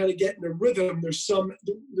 as you kind of get in a rhythm, there's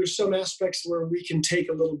some aspects where we can take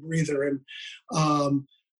a little breather, and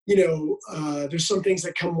there's some things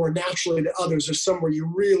that come more naturally to others. There's some where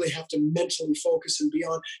you really have to mentally focus and be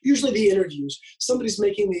on. Usually the interviews, somebody's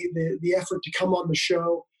making the effort to come on the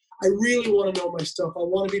show. I really want to know my stuff. I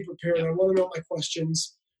want to be prepared. I want to know my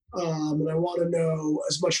questions. And I want to know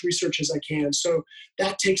as much research as I can. So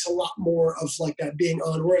that takes a lot more of like that being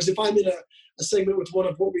on. Whereas if I'm in a segment with one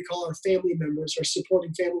of what we call our family members, our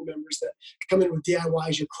supporting family members that come in with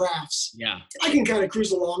DIYs, your crafts, I can kind of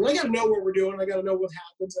cruise along. I got to know what we're doing. I got to know what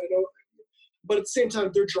happens. but at the same time,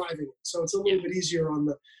 they're driving it. So it's a little bit easier on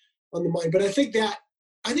the mind. But I think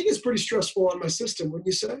it's pretty stressful on my system, wouldn't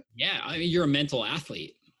you say? Yeah. I mean, you're a mental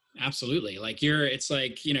athlete. Absolutely. Like it's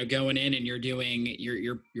like, going in and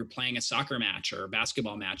you're playing a soccer match or a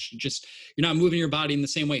basketball match. You're not moving your body in the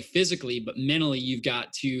same way physically, but mentally you've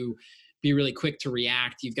got to be really quick to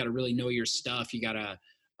react. You've got to really know your stuff. You got to,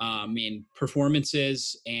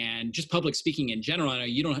 performances and just public speaking in general. I know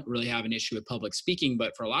you don't really have an issue with public speaking,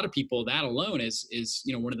 but for a lot of people that alone is,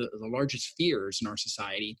 one of the largest fears in our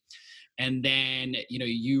society. And then,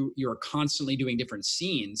 you're constantly doing different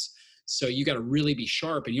scenes. So you got to really be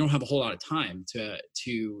sharp, and you don't have a whole lot of time to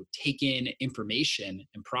take in information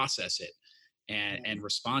and process it and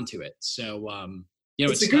respond to it. So,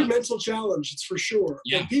 it's a good mental challenge. It's for sure.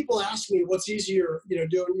 Yeah. When people ask me what's easier,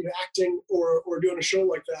 doing, acting or doing a show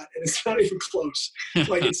like that, and it's not even close.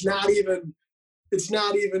 Like it's not even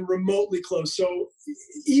remotely close. So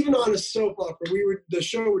even on a soap opera, the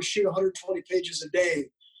show would shoot 120 pages a day.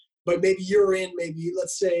 But maybe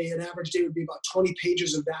let's say an average day would be about 20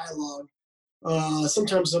 pages of dialogue.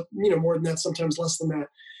 Sometimes, more than that, sometimes less than that.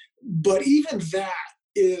 But even that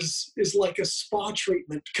is like a spa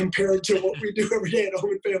treatment compared to what we do every day at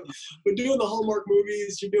Home and Family. But doing the Hallmark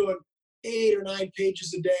movies, you're doing 8 or 9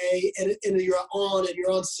 pages a day, and you're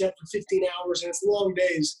on set for 15 hours, and it's long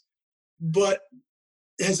days. But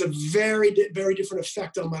it has a very, very different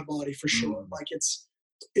effect on my body for sure. Like it's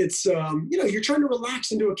you're trying to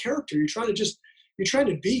relax into a character. You're trying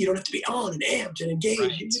to be. You don't have to be on and amped and engaged.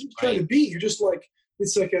 Right, you're trying to be. You're just like,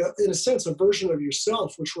 it's like in a sense, a version of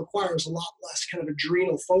yourself, which requires a lot less kind of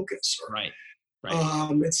adrenal focus. Right.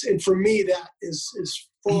 And for me, that is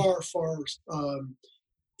far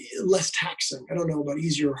less taxing. I don't know about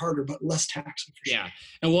easier or harder, but less taxing for sure. Yeah.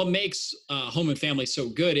 And what makes Home and Family so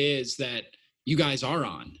good is that you guys are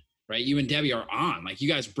on. Right. You and Debbie are on, like you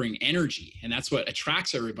guys bring energy, and that's what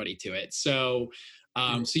attracts everybody to it. So,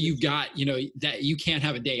 so you've got, that you can't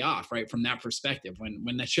have a day off, right? From that perspective,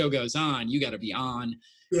 when the show goes on, you got to be on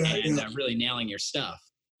and really nailing your stuff.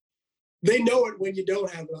 They know it when you don't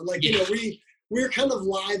have it on. Like, we're kind of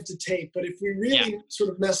live to tape, but if we really sort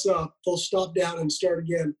of mess up, they'll stop down and start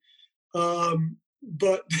again.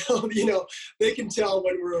 But they can tell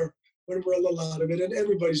when we're a little out of it, and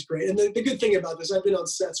everybody's great. And the good thing about this, I've been on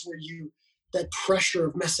sets where that pressure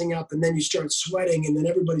of messing up, and then you start sweating, and then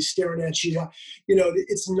everybody's staring at you.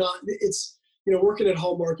 Working at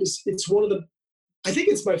Hallmark it's one of I think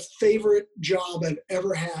it's my favorite job I've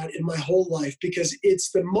ever had in my whole life, because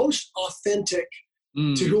it's the most authentic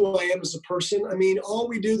to who I am as a person. I mean, all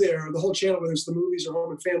we do there, the whole channel, whether it's the movies or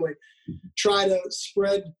Home and Family, try to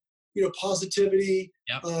spread positivity,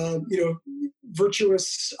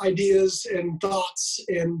 virtuous ideas and thoughts,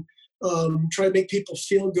 and try to make people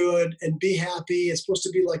feel good and be happy. It's supposed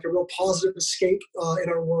to be like a real positive escape in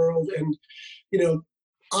our world. And,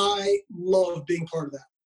 I love being part of that.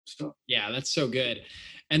 So. Yeah, that's so good.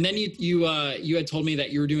 And then you had told me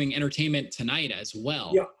that you were doing entertainment tonight as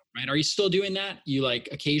well. Yeah. Right. Are you still doing that? You like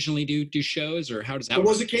occasionally do shows, or how does that work? I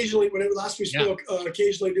was occasionally, whenever last we spoke,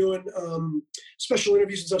 occasionally doing special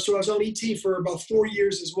interviews and stuff. So I was on ET for about 4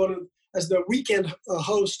 years as the weekend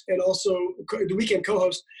host, and also the weekend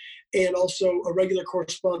co-host, and also a regular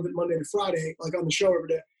correspondent Monday to Friday, like on the show every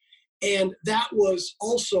day. And that was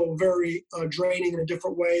also very draining in a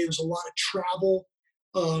different way. There's a lot of travel.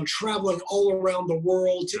 Traveling all around the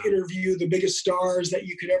world to interview the biggest stars that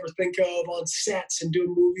you could ever think of on sets and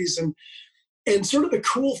doing movies, and sort of the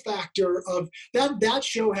cool factor of that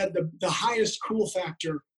show had the highest cool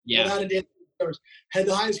factor. Without a doubt, had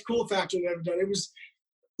the highest cool factor they've ever done. It was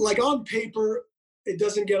like, on paper, it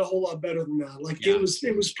doesn't get a whole lot better than that. Like it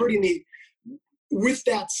was pretty neat. With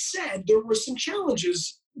that said, there were some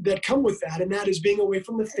challenges that come with that, and that is being away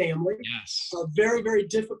from the family. Yes. Very, very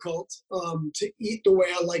difficult to eat the way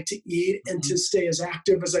I like to eat, and to stay as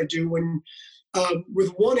active as I do. When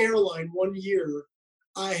with one airline, 1 year,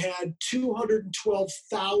 I had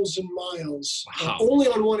 212,000 miles only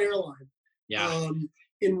on one airline. Yeah.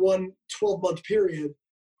 In one 12-month period.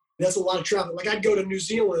 That's a lot of travel. Like I'd go to New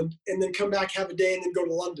Zealand and then come back, have a day, and then go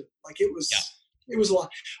to London. Like it was a lot,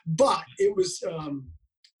 but it was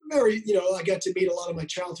very, I got to meet a lot of my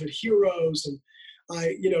childhood heroes. And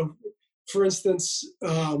I, for instance,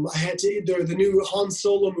 I had the new Han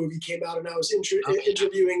Solo movie came out, and I was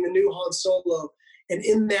interviewing the new Han Solo. And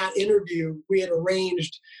in that interview, we had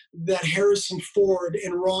arranged that Harrison Ford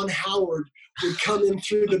and Ron Howard would come in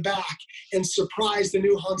through the back and surprise the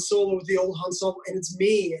new Han Solo with the old Han Solo. And it's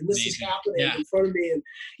me, and this is happening in front of me. And,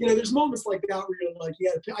 there's moments like that where you're like,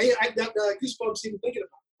 I got goosebumps even thinking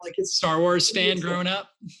about it. Like it's Star Wars fan growing up.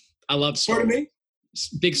 I love Star Wars. Pardon me?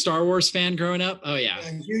 Big Star Wars fan growing up. Oh yeah.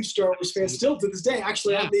 A huge Star Wars fan still to this day.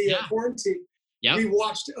 Actually, on the quarantine, we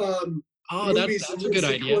watched movies that's in a good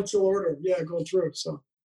idea. sequential order. Yeah, going through. So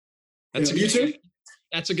that's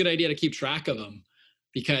a good idea to keep track of them,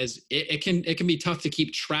 because it can be tough to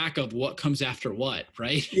keep track of what comes after what,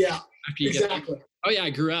 right? Yeah, after you exactly. Oh yeah, I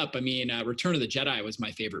grew up. I mean, Return of the Jedi was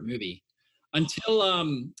my favorite movie until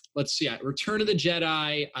let's see, Return of the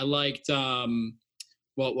Jedi. I liked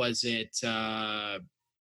what was it?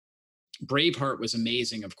 Braveheart was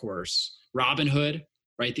amazing, of course. Robin Hood,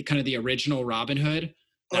 right? The original Robin Hood.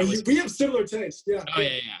 We have similar taste. Yeah. Oh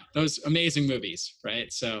yeah. Those amazing movies,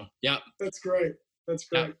 right? So yeah. That's great.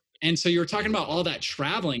 Yeah. And so you were talking about all that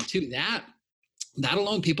traveling too. That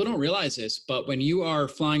alone, people don't realize this, but when you are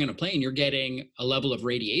flying on a plane, you're getting a level of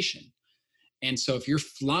radiation. And so if you're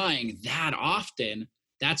flying that often,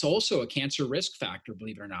 that's also a cancer risk factor,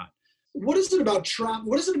 believe it or not. What is it about travel?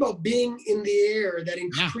 What is it about being in the air that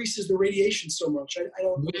increases the radiation so much? I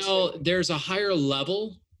don't understand. Well, there's a higher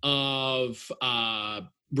level of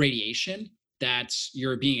radiation that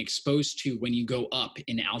you're being exposed to when you go up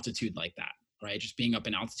in altitude like that, right? Just being up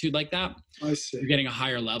in altitude like that. I see. You're getting a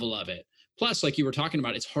higher level of it. Plus, like you were talking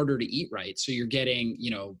about, it's harder to eat right. So you're getting,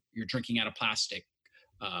 you're drinking out of plastic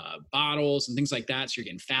bottles and things like that. So you're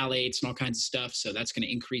getting phthalates and all kinds of stuff. So that's going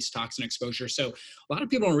to increase toxin exposure. So a lot of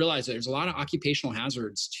people don't realize that there's a lot of occupational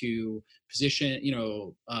hazards to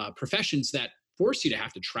professions that force you to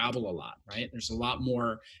have to travel a lot, right? There's a lot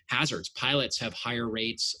more hazards. Pilots have higher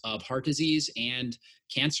rates of heart disease and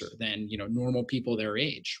cancer than, normal people their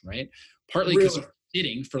age, right? Partly because they're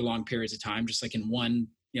sitting for long periods of time, just like in one,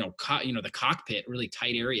 the cockpit, really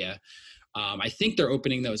tight area. I think they're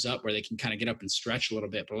opening those up where they can kind of get up and stretch a little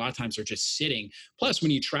bit, but a lot of times they're just sitting. Plus, when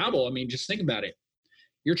you travel, I mean, just think about it.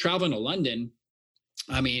 You're traveling to London.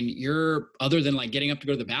 I mean, you're, other than like getting up to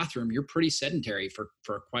go to the bathroom, you're pretty sedentary for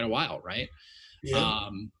quite a while, right?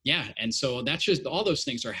 Yeah. And so that's just, all those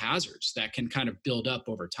things are hazards that can kind of build up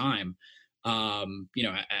over time.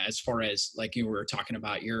 As far as like you were talking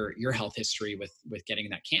about your health history with getting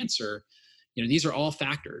that cancer, these are all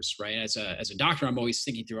factors, right? As a doctor, I'm always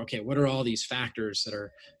thinking through, okay, what are all these factors that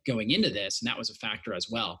are going into this? And that was a factor as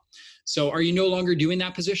well. So are you no longer doing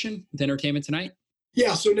that position with Entertainment Tonight?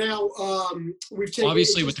 Yeah. So now we've taken,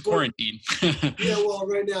 obviously with the quarantine. Yeah, well,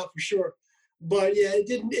 right now for sure. But yeah,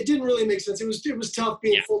 it didn't really make sense. It was tough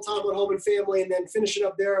being full-time at home and family, and then finishing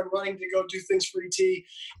up there and running to go do things for ET.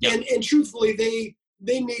 Yep. And truthfully,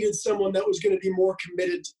 they needed someone that was going to be more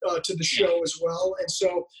committed to the show as well. And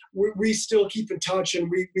so we still keep in touch,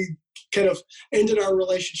 and we kind of ended our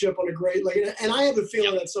relationship on a great, and I have a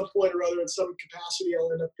feeling at some point or other, in some capacity,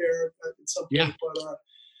 I'll end up there at some point. But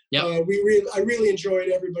I really enjoyed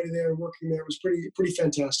everybody there working there. It was pretty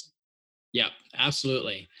fantastic. Yeah,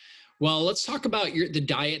 absolutely. Well, let's talk about the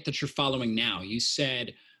diet that you're following now. You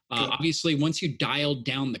said, obviously, once you dialed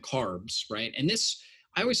down the carbs, right? And this,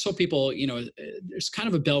 I always tell people, there's kind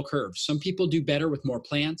of a bell curve. Some people do better with more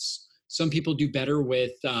plants. Some people do better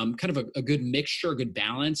with kind of a good mixture, a good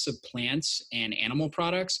balance of plants and animal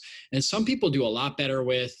products. And some people do a lot better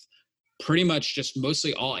with pretty much just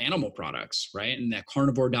mostly all animal products, right? And that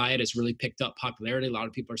carnivore diet has really picked up popularity. A lot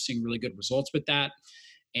of people are seeing really good results with that.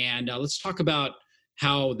 And let's talk about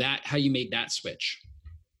how you made that switch.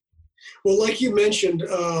 Well, like you mentioned,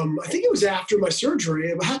 I think it was after my surgery.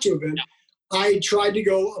 It had to have been. Yeah. I tried to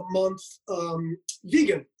go a month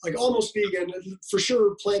vegan, like almost vegan, for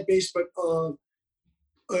sure plant-based, but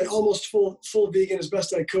almost full vegan as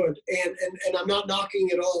best I could. And I'm not knocking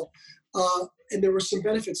it all. And there were some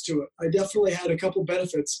benefits to it. I definitely had a couple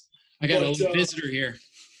benefits. I got a little visitor here.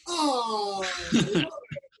 Oh,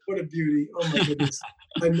 what a beauty. Oh my goodness.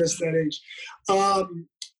 I missed that age.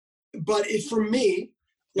 But for me,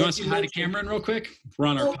 you want to say hi to Cameron real quick? We're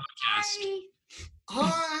on our podcast.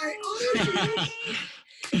 Hi. Oh,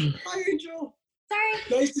 hi, Angel. Sorry.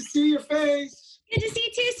 Nice to see your face. Good to see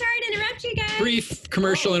you too. Sorry to interrupt you guys. Brief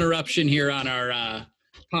commercial interruption here on our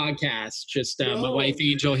podcast. Just my wife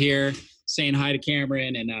Angel here saying hi to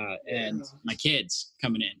Cameron and my kids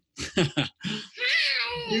coming in.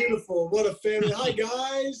 Beautiful. What a family. Hi,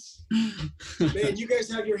 guys. Man, you guys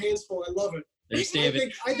have your hands full. I love it. There's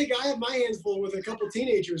David. I think I have my hands full with a couple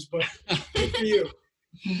teenagers, but good for you.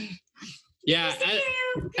 Yeah,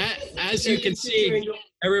 as you can see,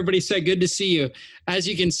 everybody said good to see you. As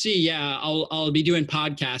you can see, I'll be doing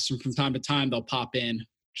podcasts, and from time to time they'll pop in,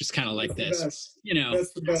 just kind of like this. That's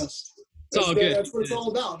the best. It's all good. That's what it's all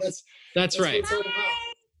about. That's right. What it's all about.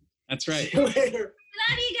 That's right. See you later.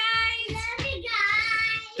 Love you guys. Love you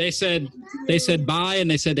guys. They said bye, and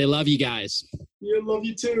they said they love you guys. Yeah, love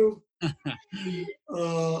you too.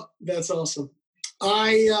 That's awesome.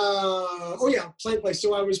 plant-based.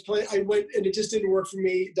 So I went, and it just didn't work for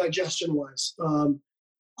me digestion-wise.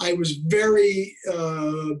 I was very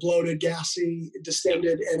bloated, gassy,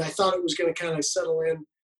 distended, and I thought it was going to kind of settle in.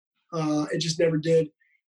 It just never did.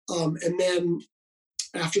 And then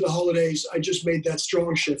after the holidays, I just made that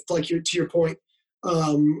strong shift, like to your point.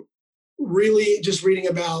 Really just reading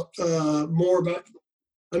about more about,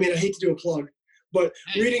 I mean, I hate to do a plug, but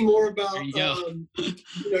reading more about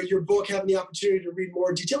your book, having the opportunity to read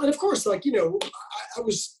more detail. And of course, like, I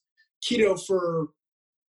was keto for,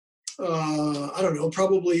 I don't know,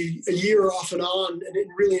 probably a year off and on, and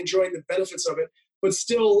really enjoying the benefits of it, but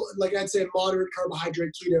still, like I'd say, moderate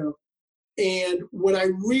carbohydrate keto. And when I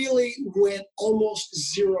really went almost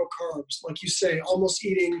zero carbs, like you say, almost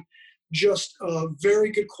eating just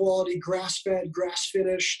very good quality, grass-fed,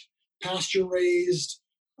 grass-finished, pasture-raised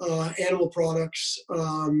animal products,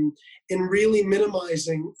 and really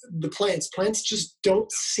minimizing the plants. Plants just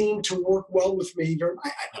don't seem to work well with me.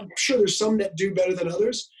 I'm sure there's some that do better than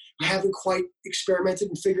others. I haven't quite experimented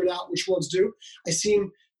and figured out which ones do. I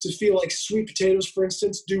seem to feel like sweet potatoes, for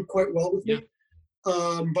instance, do quite well with me.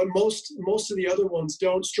 But most of the other ones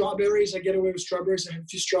don't. Strawberries, I get away with strawberries. I have a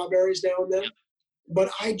few strawberries now and then. But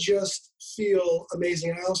I just feel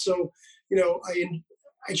amazing. I also,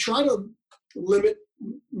 I try to limit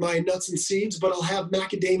my nuts and seeds, but I'll have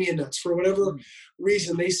macadamia nuts for whatever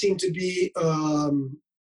reason. They seem to be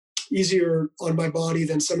easier on my body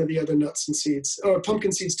than some of the other nuts and seeds.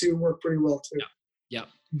 Pumpkin seeds too work pretty well too. Yeah.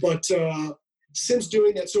 But since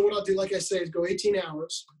doing that, so what I'll do, like I say, is go 18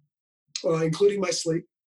 hours, including my sleep.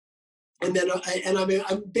 And then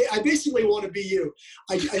I basically want to be you.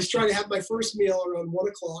 I try to have my first meal around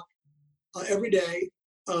 1:00 every day,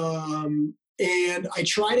 and I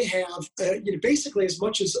try to have basically as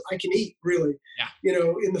much as I can eat, really.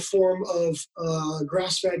 In the form of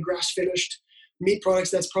grass-fed, grass-finished meat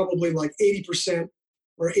products. That's probably like 80%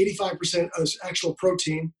 or 85% of actual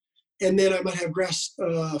protein, and then I might have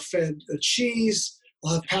grass-fed cheese.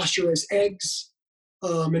 I'll have pasture-raised eggs,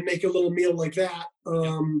 and make a little meal like that.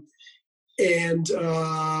 And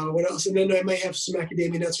what else? And then I may have some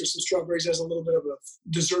macadamia nuts or some strawberries as a little bit of a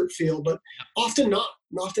dessert feel, but often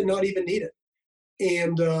not even need it.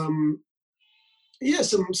 And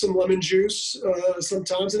some lemon juice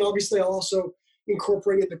sometimes. And obviously I'll also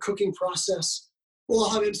incorporate in the cooking process. Well,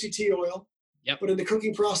 I'll have MCT oil, but in the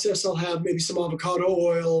cooking process, I'll have maybe some avocado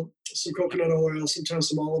oil, some coconut oil, sometimes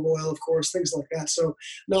some olive oil, of course, things like that. So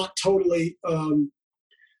not totally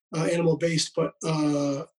animal-based, but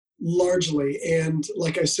largely. And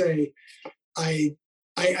like I say, I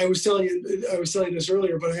was telling you this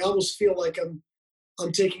earlier, but I almost feel like I'm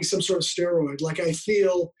taking some sort of steroid. Like I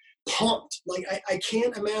feel pumped. Like I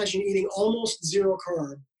can't imagine eating almost zero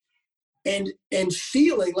carb and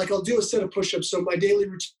feeling like I'll do a set of push-ups. So my daily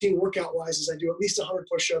routine workout-wise is I do at least 100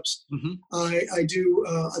 push-ups. I do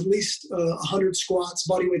at least 100 squats,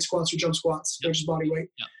 body weight squats or jump squats, which is body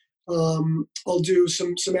weight. I'll do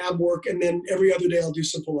some ab work, and then every other day I'll do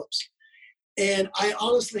some pull-ups. And I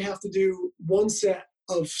honestly have to do one set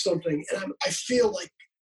of something, and I feel like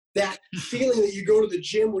that feeling that you go to the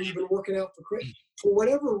gym where you've been working out for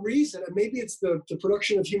whatever reason, and maybe it's the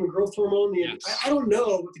production of human growth hormone. I don't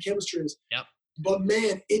know what the chemistry is. But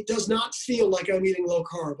man, it does not feel like I'm eating low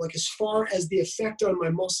carb. Like as far as the effect on my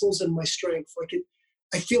muscles and my strength,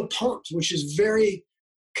 I feel pumped, which is very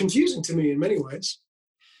confusing to me in many ways.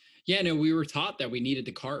 Yeah, no, we were taught that we needed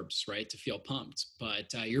the carbs, right, to feel pumped.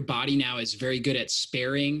 But your body now is very good at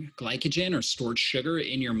sparing glycogen or stored sugar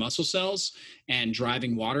in your muscle cells and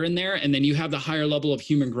driving water in there. And then you have the higher level of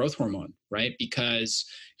human growth hormone, right? Because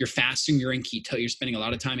you're fasting, you're spending a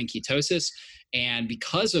lot of time in ketosis. And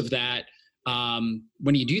because of that,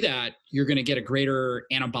 when you do that, you're going to get a greater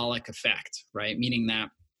anabolic effect, right? Meaning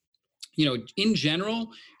that, in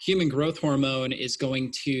general, human growth hormone is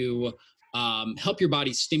going to help your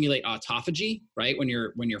body stimulate autophagy, right? When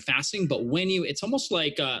you're fasting, but it's almost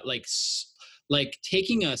like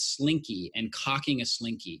taking a slinky and cocking a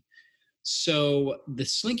slinky. So the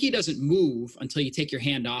slinky doesn't move until you take your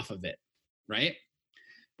hand off of it, right?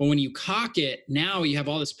 But when you cock it, now you have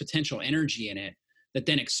all this potential energy in it that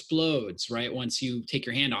then explodes, right? Once you take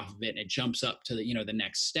your hand off of it and it jumps up to the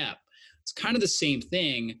next step. It's kind of the same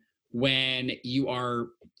thing when you are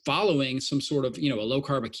following some sort of, a low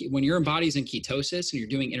carb, when your body's in ketosis and you're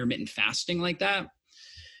doing intermittent fasting like that,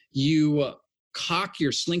 you cock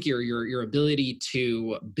your slinky or your ability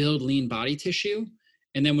to build lean body tissue.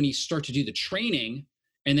 And then when you start to do the training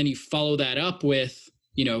and then you follow that up with,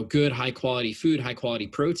 good high quality food, high quality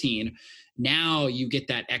protein, now you get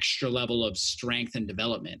that extra level of strength and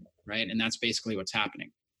development, right? And that's basically what's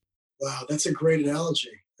happening. Wow, that's a great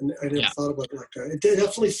analogy. And I never Yeah. thought about it like that. It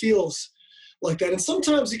definitely feels like that. And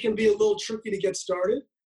sometimes it can be a little tricky to get started.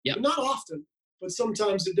 Yep. Not often, but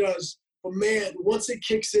sometimes it does. But man, once it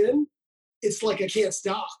kicks in, it's like I can't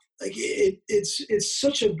stop. Like it's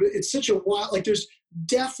such a wild, like there's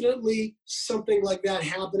definitely something like that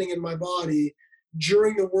happening in my body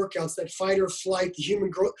during the workouts, that fight or flight, the human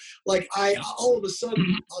growth. Like all of a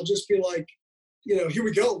sudden I'll just be like, here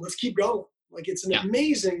we go. Let's keep going. Like it's an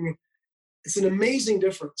amazing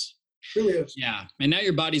difference. It really is. Yeah. And now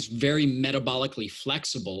your body's very metabolically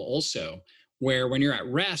flexible also, where when you're at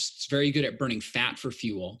rest, it's very good at burning fat for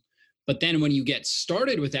fuel. But then when you get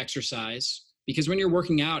started with exercise, because when you're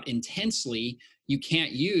working out intensely, you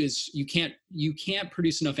can't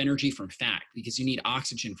produce enough energy from fat because you need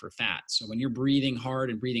oxygen for fat. So when you're breathing hard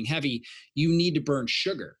and breathing heavy, you need to burn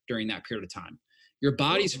sugar during that period of time. Your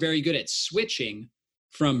body's very good at switching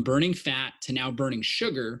from burning fat to now burning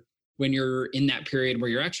sugar when you're in that period where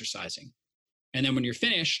you're exercising. And then when you're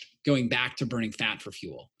finished, going back to burning fat for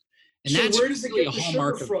fuel. And so that's where does it really get a the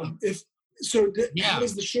hallmark sugar from? How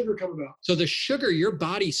does the sugar come about? So the sugar, your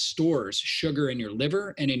body stores sugar in your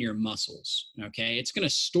liver and in your muscles. Okay. It's going to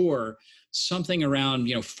store something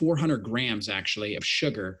around, 400 grams actually of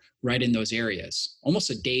sugar right in those areas, almost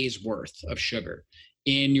a day's worth of sugar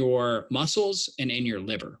in your muscles and in your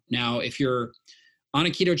liver. Now, if you're on a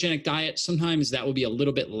ketogenic diet, sometimes that will be a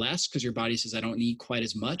little bit less because your body says, I don't need quite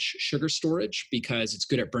as much sugar storage because it's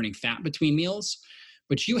good at burning fat between meals.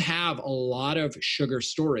 But you have a lot of sugar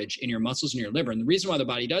storage in your muscles and your liver. And the reason why the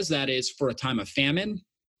body does that is for a time of famine,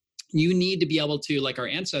 you need to be able to, like our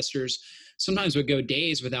ancestors, sometimes would go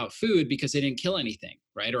days without food because they didn't kill anything,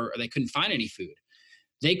 right? Or they couldn't find any food.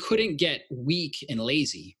 They couldn't get weak and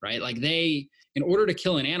lazy, right? Like in order to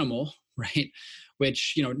kill an animal, right?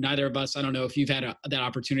 Which, neither of us, I don't know if you've had that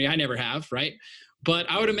opportunity. I never have, right? But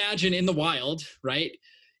I would imagine in the wild, right?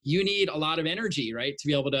 You need a lot of energy, right? To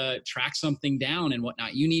be able to track something down and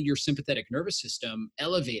whatnot. You need your sympathetic nervous system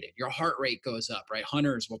elevated. Your heart rate goes up, right?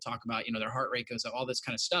 Hunters will talk about, their heart rate goes up, all this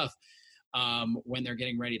kind of stuff when they're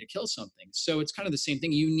getting ready to kill something. So it's kind of the same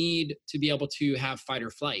thing. You need to be able to have fight or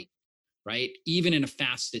flight, right? Even in a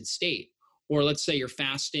fasted state. Or let's say you're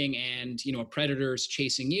fasting and, a predator's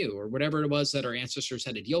chasing you or whatever it was that our ancestors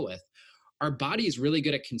had to deal with. Our body is really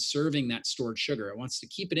good at conserving that stored sugar. It wants to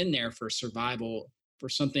keep it in there for survival, for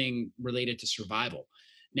something related to survival.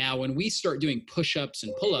 Now, when we start doing push-ups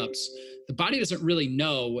and pull-ups, the body doesn't really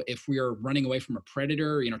know if we are running away from a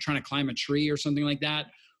predator, trying to climb a tree or something like that,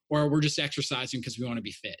 or we're just exercising because we want to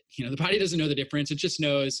be fit. The body doesn't know the difference. It just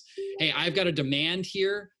knows, hey, I've got a demand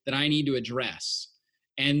here that I need to address.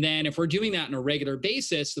 And then if we're doing that on a regular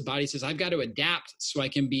basis, the body says, I've got to adapt so I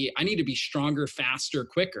need to be stronger, faster,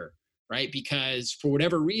 quicker, right? Because for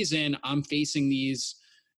whatever reason, I'm facing these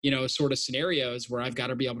sort of scenarios where I've got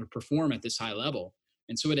to be able to perform at this high level.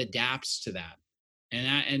 And so it adapts to that.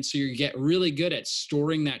 And so you get really good at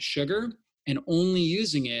storing that sugar and only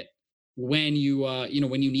using it when you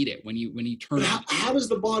need it, when you turn on. How does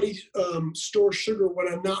the body store sugar when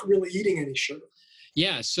I'm not really eating any sugar?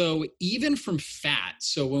 Yeah. So even from fat.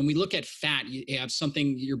 So when we look at fat, you have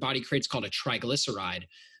something your body creates called a triglyceride.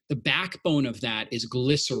 The backbone of that is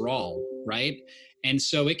glycerol, right? And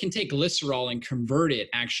so it can take glycerol and convert it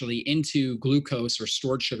actually into glucose or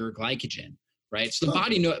stored sugar glycogen, right? So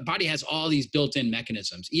the body has all these built-in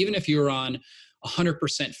mechanisms. Even if you're on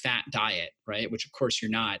 100% fat diet, right? Which of course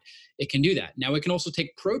you're not, it can do that. Now it can also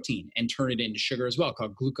take protein and turn it into sugar as well,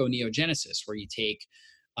 called gluconeogenesis, where you take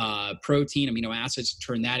protein, amino acids,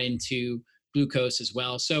 turn that into glucose as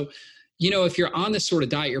well. So, if you're on this sort of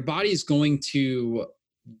diet, your body is going to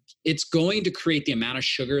create the amount of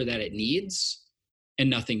sugar that it needs and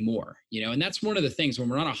nothing more, and that's one of the things when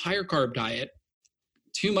we're on a higher carb diet,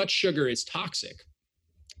 too much sugar is toxic.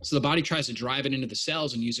 So the body tries to drive it into the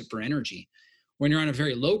cells and use it for energy. When you're on a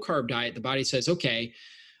very low carb diet, the body says, okay,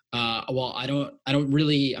 I'm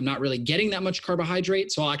not really getting that much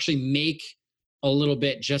carbohydrate. So I'll actually make a little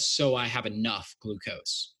bit just so I have enough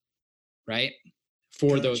glucose, right?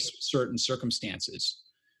 For those certain circumstances,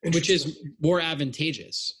 which is more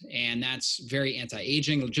advantageous. And that's very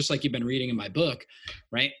anti-aging, just like you've been reading in my book,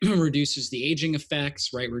 right? Reduces the aging effects,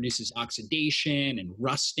 right? Reduces oxidation and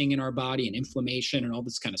rusting in our body and inflammation and all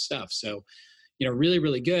this kind of stuff. So, really,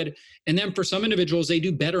 really good. And then for some individuals, they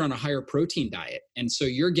do better on a higher protein diet. And so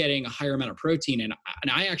you're getting a higher amount of protein. And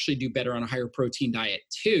I actually do better on a higher protein diet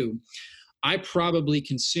too. I probably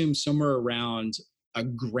consume somewhere around a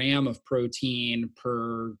gram of protein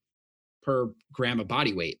per gram of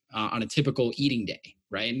body weight on a typical eating day,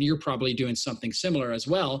 right? And you're probably doing something similar as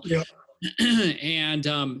well. Yeah. And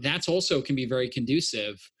that's also can be very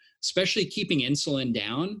conducive especially keeping insulin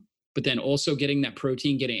down, but then also getting that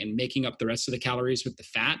protein, getting and making up the rest of the calories with the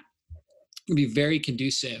fat, can be very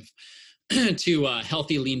conducive to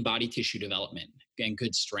healthy, lean body tissue development and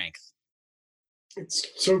good strength. It's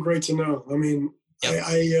so great to know. I mean,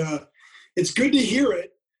 Yep. It's good to hear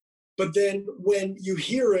it, but then when you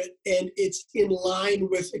hear it and it's in line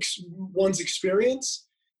with one's experience,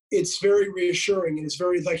 it's very reassuring and it's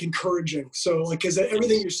very like encouraging. So like, because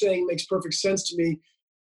everything you're saying makes perfect sense to me,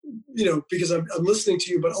 because I'm listening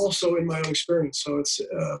to you, but also in my own experience. So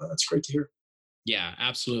that's great to hear. Yeah,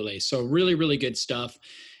 absolutely. So really, really good stuff.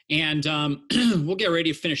 And we'll get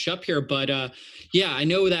ready to finish up here. But yeah, I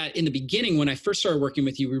know that in the beginning, when I first started working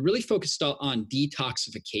with you, we really focused on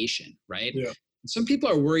detoxification, right? Yeah. Some people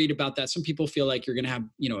are worried about that. Some people feel like you're going to have,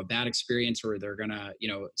 a bad experience, or they're going to,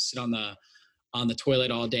 sit on the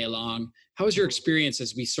toilet all day long. How was your experience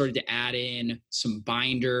as we started to add in some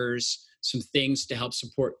binders, some things to help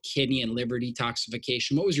support kidney and liver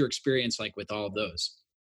detoxification? What was your experience like with all of those?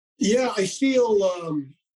 Yeah, I feel,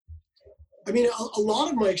 a lot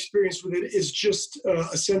of my experience with it is just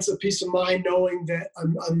a sense of peace of mind, knowing that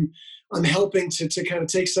I'm helping to kind of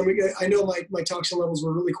take some. I know my toxin levels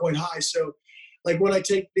were really quite high, so like when I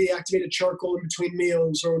take the activated charcoal in between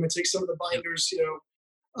meals, or when I take some of the binders,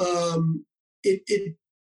 it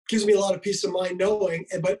gives me a lot of peace of mind knowing.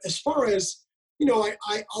 But as far as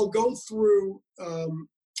I'll go through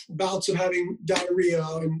bouts of having diarrhea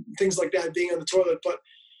and things like that, being on the toilet, but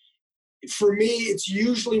for me, it's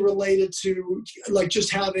usually related to like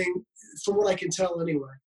just having, from what I can tell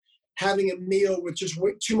anyway, having a meal with just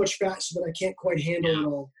way too much fat so that I can't quite handle it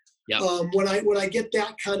all. Yeah. When I get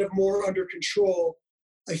that kind of more under control,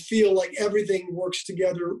 I feel like everything works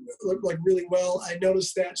together like really well. I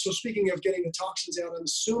noticed that. So speaking of getting the toxins out, I'm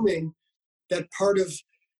assuming that part of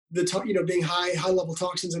the being high level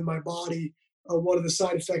toxins in my body, one of the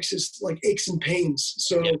side effects is like aches and pains.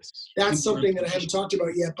 So that's something that I haven't talked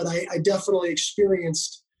about yet, but I definitely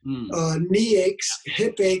experienced knee aches,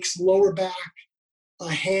 hip aches, lower back,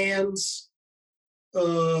 hands.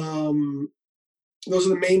 Those are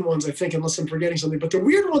the main ones, I think, unless I'm forgetting something. But the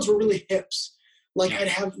weird ones were really hips. Like I'd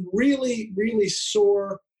have really, really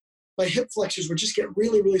sore, my hip flexors would just get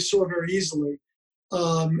really, really sore very easily.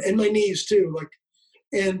 And my knees too.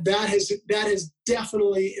 And that has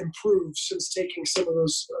definitely improved since taking some of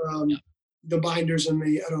those the binders and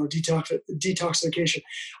the detoxification.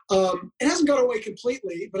 It hasn't gone away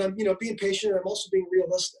completely, but I'm being patient, and I'm also being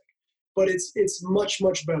realistic. But it's much,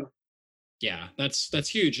 much better. Yeah, that's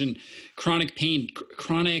huge. And chronic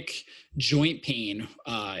joint pain,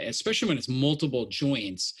 especially when it's multiple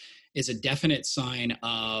joints, is a definite sign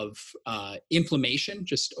of inflammation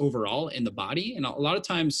just overall in the body. And a lot of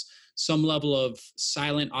times, some level of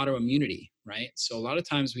silent autoimmunity, right? So a lot of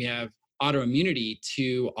times we have autoimmunity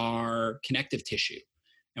to our connective tissue.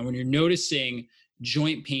 And when you're noticing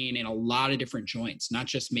joint pain in a lot of different joints, not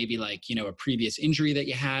just maybe like, a previous injury that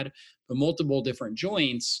you had, but multiple different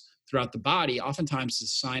joints throughout the body, oftentimes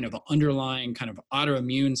it's a sign of an underlying kind of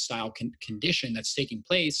autoimmune style condition that's taking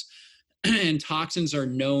place. And toxins are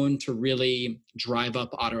known to really drive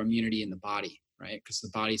up autoimmunity in the body, right? Because the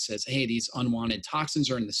body says, hey, these unwanted toxins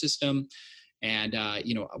are in the system, and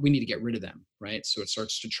we need to get rid of them, right? So it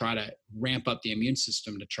starts to try to ramp up the immune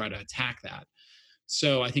system to try to attack that.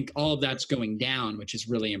 So I think all of that's going down, which is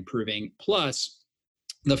really improving. Plus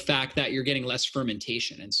the fact that you're getting less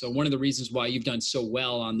fermentation. And so one of the reasons why you've done so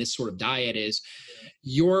well on this sort of diet is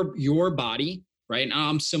your body, right? And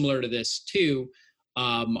I'm similar to this too.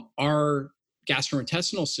 Our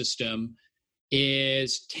gastrointestinal system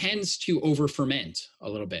tends to over ferment a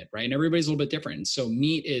little bit, right? And everybody's a little bit different. And so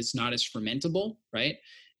meat is not as fermentable, right?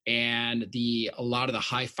 And a lot of the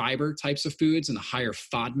high fiber types of foods and the higher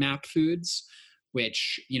FODMAP foods,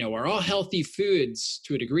 which, are all healthy foods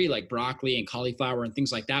to a degree, like broccoli and cauliflower and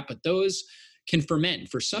things like that. But those can ferment.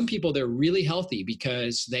 For some people, they're really healthy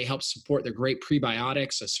because they help support their great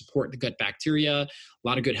prebiotics, support the gut bacteria, a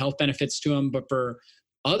lot of good health benefits to them. But for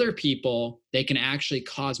other people, they can actually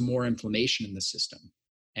cause more inflammation in the system.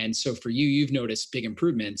 And so for you've noticed big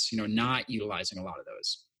improvements, not utilizing a lot of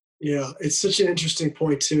those. Yeah, it's such an interesting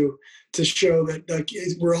point to show that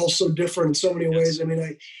we're all so different in so many ways. I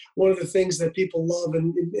mean, one of the things that people love,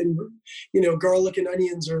 and garlic and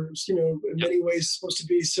onions are in many ways supposed to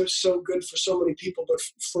be so good for so many people, but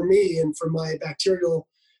for me and for my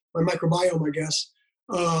microbiome, I guess,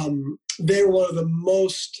 they're one of the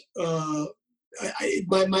most.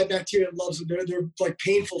 My bacteria loves it. They're like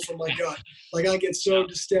painful for my gut. Like I get so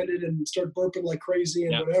distended and start burping like crazy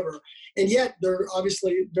and whatever. And yet they're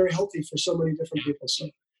obviously very healthy for so many different people. So,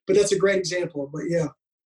 but that's a great example. But yeah.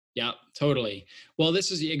 Yeah, totally. Well,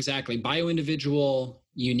 this is exactly bio-individual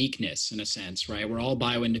uniqueness in a sense, right? We're all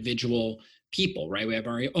bio-individual people, right? We have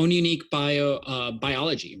our own unique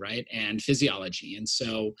biology, right? And physiology. And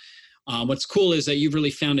so what's cool is that you've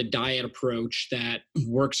really found a diet approach that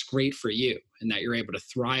works great for you and that you're able to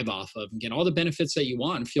thrive off of and get all the benefits that you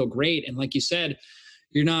want and feel great. And like you said,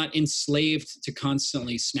 you're not enslaved to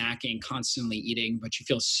constantly snacking, constantly eating, but you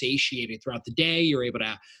feel satiated throughout the day. You're able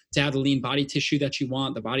to have the lean body tissue that you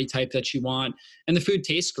want, the body type that you want, and the food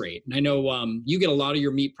tastes great. And I know you get a lot of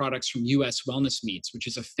your meat products from US Wellness Meats, which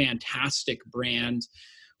is a fantastic brand.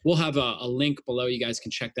 We'll have a link below. You guys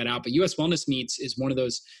can check that out. But US Wellness Meats is one of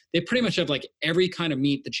those, they pretty much have like every kind of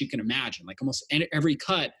meat that you can imagine, like almost every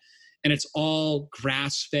cut. And it's all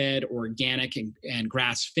grass-fed, organic, and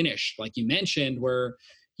grass-finished, like you mentioned, where,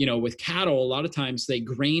 with cattle, a lot of times they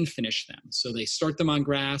grain finish them. So they start them on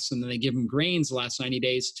grass and then they give them grains the last 90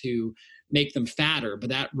 days to make them fatter. But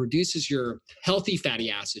that reduces your healthy fatty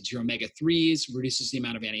acids, your omega-3s, reduces the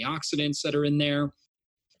amount of antioxidants that are in there.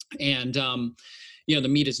 And, the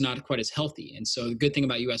meat is not quite as healthy. And so the good thing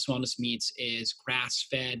about US Wellness Meats is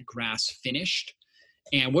grass-fed, grass-finished.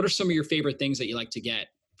 And what are some of your favorite things that you like to get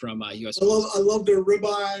from US? I love their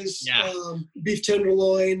ribeyes, beef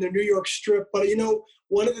tenderloin, their New York strip. But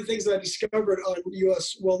one of the things that I discovered on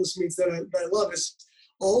US Wellness Meats that I love is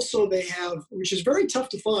also they have, which is very tough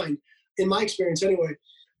to find in my experience anyway,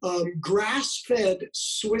 grass-fed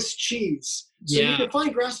Swiss cheese. So you can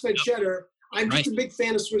find grass-fed cheddar. I'm just a big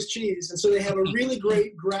fan of Swiss cheese, and so they have a really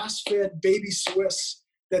great grass-fed baby Swiss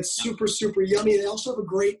that's super, super yummy. They also have a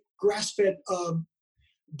great grass-fed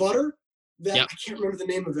butter that I can't remember the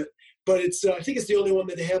name of it, but it's I think it's the only one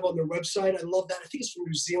that they have on their website. I love that. I think it's from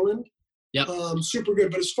New Zealand. Super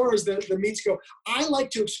good. But as far as the meats go, I like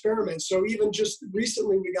to experiment. So even just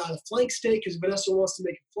recently, we got a flank steak because Vanessa wants to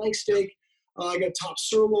make a flank steak. I got top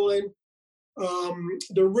sirloin.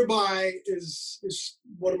 The ribeye is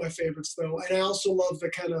one of my favorites, though, and I also love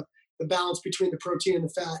the balance between the protein and the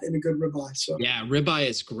fat in a good ribeye. So ribeye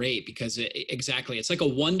is great because it's like a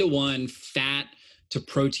 1-to-1 fat to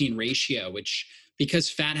protein ratio, which because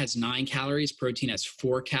fat has 9 calories, protein has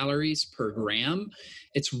 4 calories per gram.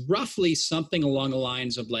 It's roughly something along the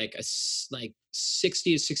lines of like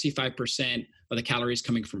 60 to 65% of the calories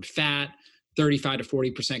coming from fat, 35 to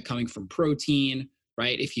 40% coming from protein.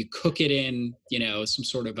 Right? If you cook it in, some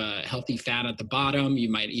sort of a healthy fat at the bottom, you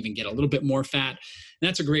might even get a little bit more fat. And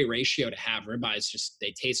that's a great ratio to have. Ribeyes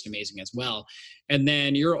they taste amazing as well. And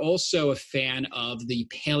then you're also a fan of the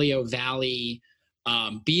Paleo Valley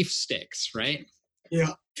beef sticks, right?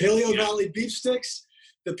 Yeah. Paleo Valley beef sticks,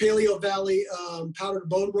 the Paleo Valley powdered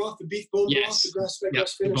bone broth, the beef bone broth, the grass-fed,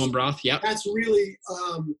 grass-finished. Bone broth, That's really,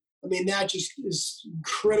 that just is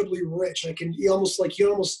incredibly rich. You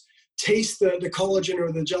almost taste the collagen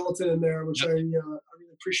or the gelatin in there, which I really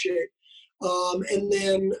appreciate. And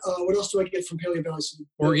then what else do I get from Paleo Valley? So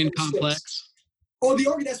organ complex. Oh, the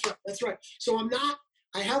organ. That's right. So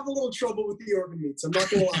I have a little trouble with the organ meats. I'm not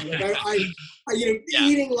gonna lie.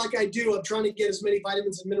 Eating like I do, I'm trying to get as many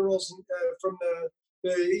vitamins and minerals from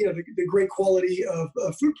the great quality of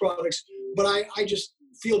food products. But I just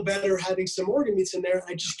feel better having some organ meats in there.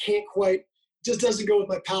 I just can't quite. Just doesn't go with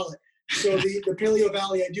my palate. So the Paleo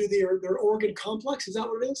Valley, I do their organ complex. Is that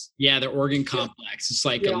what it is? Yeah, their organ complex. It's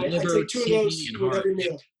like a liver, I take 2 of those with every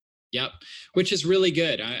meal. Yep, which is really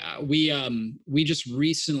good. We just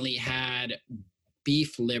recently had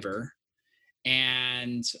beef liver,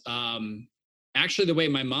 and actually the way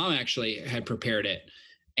my mom actually had prepared it,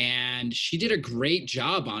 and she did a great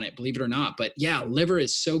job on it, believe it or not. But liver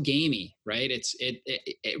is so gamey, right?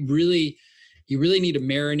 It really. You really need to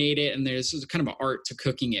marinate it, and there's kind of an art to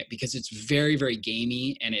cooking it because it's very, very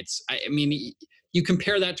gamey. And you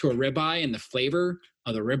compare that to a ribeye and the flavor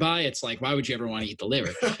of the ribeye, it's like, why would you ever want to eat the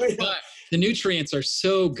liver? But the nutrients are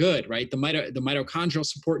so good, right? The mitochondrial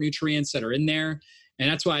support nutrients that are in there. And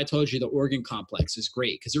that's why I told you the organ complex is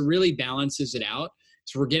great because it really balances it out.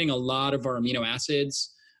 So we're getting a lot of our amino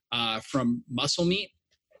acids from muscle meat.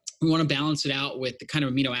 We want to balance it out with the kind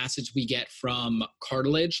of amino acids we get from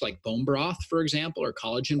cartilage, like bone broth, for example, or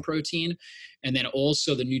collagen protein, and then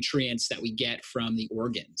also the nutrients that we get from the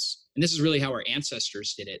organs. And this is really how our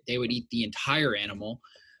ancestors did it. They would eat the entire animal.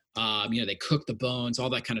 They cook the bones,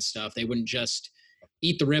 all that kind of stuff. They wouldn't just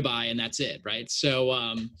eat the ribeye and that's it, right?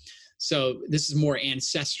 So this is more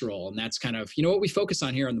ancestral, and that's kind of what we focus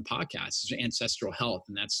on here on the podcast is ancestral health,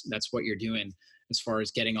 and that's what you're doing as far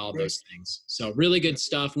as getting all those things. So really good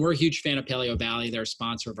stuff. And we're a huge fan of Paleo Valley. They're a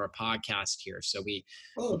sponsor of our podcast here. So we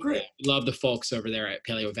love the folks over there at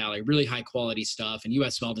Paleo Valley. Really high quality stuff, and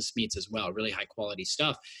US Wellness Meats as well. Really high quality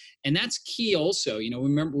stuff. And that's key also.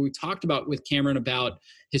 Remember we talked about with Cameron about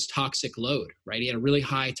his toxic load, right? He had a really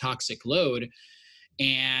high toxic load.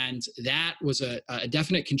 And that was a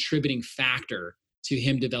definite contributing factor to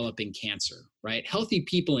him developing cancer, right? Healthy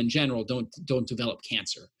people in general don't develop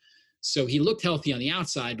cancer. So he looked healthy on the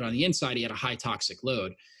outside, but on the inside, he had a high toxic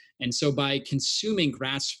load. And so by consuming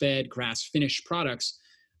grass-fed, grass-finished products,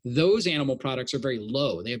 those animal products are very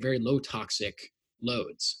low. They have very low toxic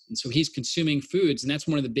loads. And so he's consuming foods. And that's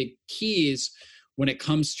one of the big keys when it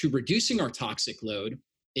comes to reducing our toxic load,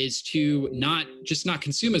 is to not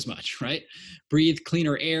consume as much, right? Breathe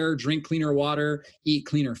cleaner air, drink cleaner water, eat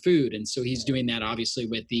cleaner food. And so he's doing that obviously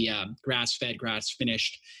with the grass-fed,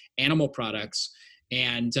 grass-finished animal products.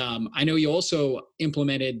 And I know you also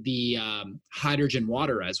implemented the hydrogen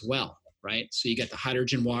water as well, right? So you got the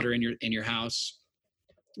hydrogen water in your house.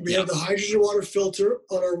 We have the hydrogen water filter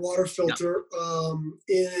on our water filter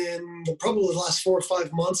in probably the last 4 or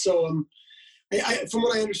 5 months. So from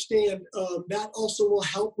what I understand, that also will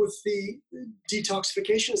help with the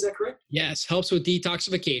detoxification. Is that correct? Yes, helps with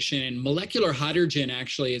detoxification. And molecular hydrogen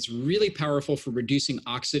actually is really powerful for reducing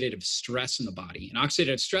oxidative stress in the body. And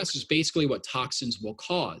oxidative stress is basically what toxins will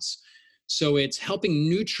cause. So it's helping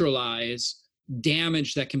neutralize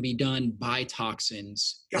damage that can be done by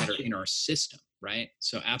toxins that are in our system, right?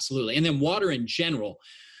 So absolutely. And then water in general.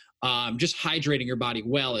 Just hydrating your body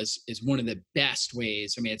well is one of the best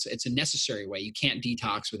ways. I mean, it's a necessary way. You can't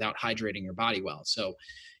detox without hydrating your body well. So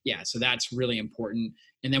so that's really important.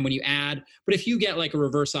 And then when you add, but if you get like a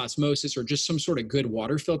reverse osmosis or just some sort of good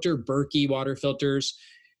water filter, Berkey water filters,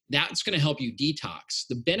 that's going to help you detox.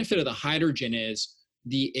 The benefit of the hydrogen is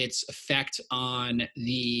its effect on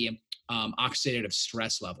the oxidative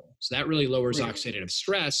stress level. So that really lowers oxidative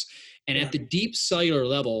stress. And at the deep cellular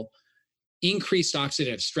level, increased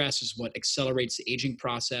oxidative stress is what accelerates the aging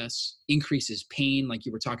process, increases pain, like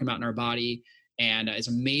you were talking about in our body, and is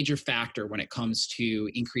a major factor when it comes to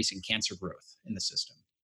increasing cancer growth in the system.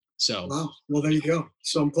 So, wow. Well, there you go.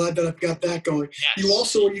 So I'm glad that I've got that going. Yes. You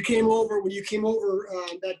also, when you came over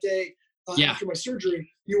that day after my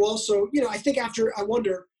surgery, you also, I think I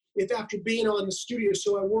wonder if after being on the studio,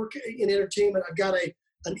 so I work in entertainment, I've got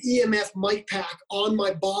an EMF mic pack on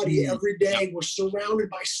my body every day. We're surrounded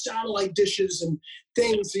by satellite dishes and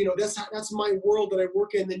things. That's my world that I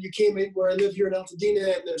work in. Then you came in where I live here in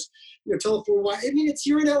Altadena, and there's telephone. I mean,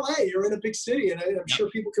 you're in LA. You're in a big city, and I'm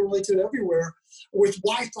sure people can relate to it everywhere with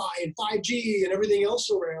Wi-Fi and 5G and everything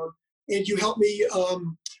else around. And you helped me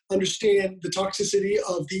understand the toxicity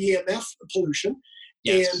of the EMF pollution.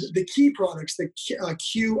 Yes. And the key products, the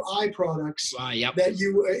QI products that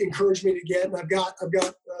you encouraged me to get. And I've got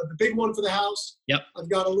the big one for the house. Yep. I've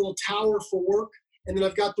got a little tower for work. And then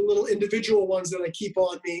I've got the little individual ones that I keep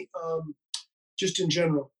on me just in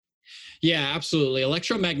general. Yeah, absolutely.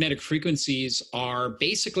 Electromagnetic frequencies are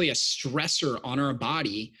basically a stressor on our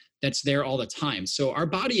body that's there all the time. So our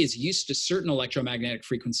body is used to certain electromagnetic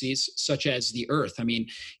frequencies, such as the earth. I mean,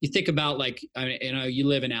 you think about you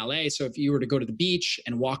live in LA. So if you were to go to the beach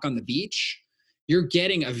and walk on the beach, you're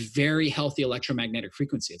getting a very healthy electromagnetic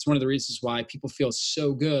frequency. It's one of the reasons why people feel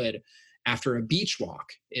so good after a beach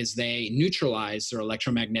walk, is they neutralize their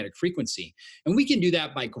electromagnetic frequency. And we can do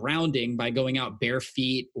that by grounding, by going out bare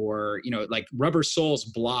feet, or, like rubber soles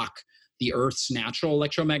block the earth's natural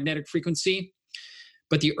electromagnetic frequency.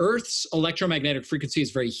 But the earth's electromagnetic frequency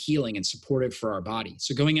is very healing and supportive for our body.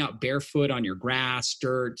 So going out barefoot on your grass,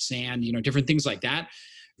 dirt, sand, different things like that,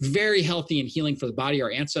 very healthy and healing for the body.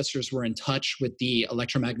 Our ancestors were in touch with the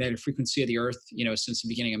electromagnetic frequency of the earth, since the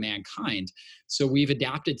beginning of mankind. So we've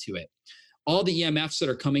adapted to it. All the EMFs that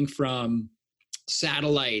are coming from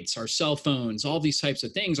satellites, our cell phones, all these types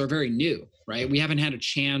of things are very new, right? We haven't had a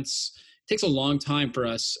chance. It takes a long time for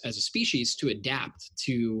us as a species to adapt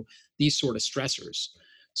to these sort of stressors.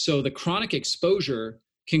 So the chronic exposure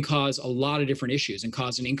can cause a lot of different issues and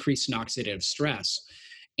cause an increase in oxidative stress.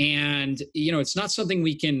 And, it's not something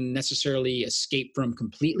we can necessarily escape from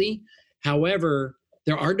completely. However,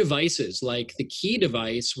 there are devices like the Key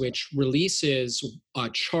device, which releases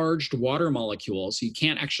charged water molecules. You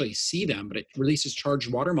can't actually see them, but it releases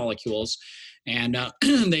charged water molecules. And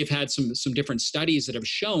they've had some different studies that have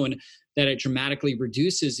shown that it dramatically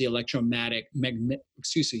reduces the electromagnetic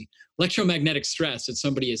stress that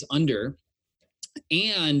somebody is under,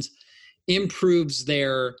 and improves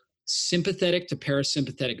their sympathetic to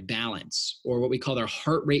parasympathetic balance, or what we call our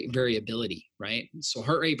heart rate variability, right? So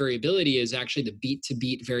heart rate variability is actually the beat to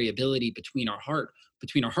beat variability between our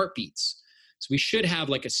heartbeats. So we should have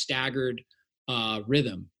like a staggered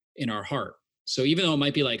rhythm in our heart. So even though it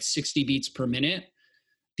might be like 60 beats per minute,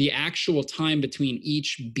 the actual time between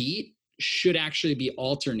each beat should actually be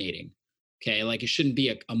alternating. Okay. Like it shouldn't be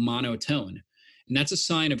a monotone. And that's a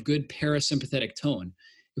sign of good parasympathetic tone.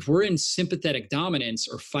 If we're in sympathetic dominance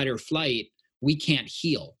or fight or flight, we can't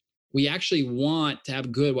heal. We actually want to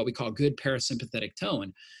have good, what we call good parasympathetic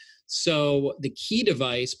tone. So the Key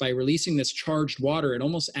device, by releasing this charged water, it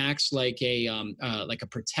almost acts like a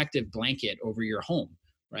protective blanket over your home,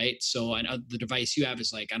 right? So the device you have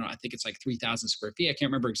is like, I think it's like 3,000 square feet. I can't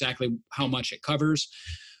remember exactly how much it covers,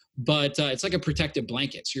 but it's like a protective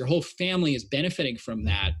blanket. So your whole family is benefiting from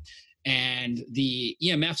that. And the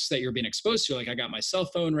EMFs that you're being exposed to, like I got my cell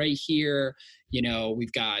phone right here,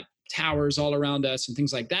 we've got towers all around us and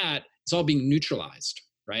things like that. It's all being neutralized,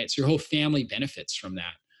 right? So your whole family benefits from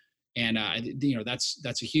that. And,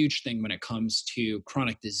 that's a huge thing when it comes to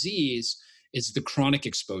chronic disease is the chronic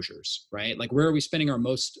exposures, right? Like where are we spending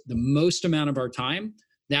the most amount of our time?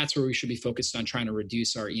 That's where we should be focused on trying to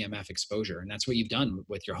reduce our EMF exposure. And that's what you've done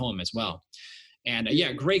with your home as well. And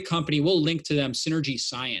great company. We'll link to them, Synergy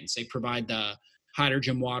Science. They provide the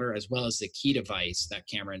hydrogen water as well as the Key device that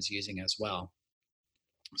Cameron's using as well.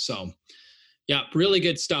 So yeah, really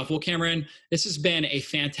good stuff. Well, Cameron, this has been a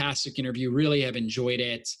fantastic interview. Really have enjoyed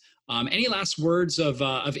it. Any last words of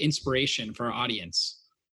inspiration for our audience?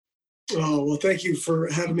 Oh, well, thank you for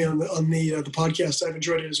having me on the podcast. I've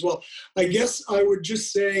enjoyed it as well. I guess I would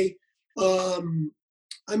just say,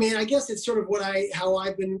 I guess it's sort of how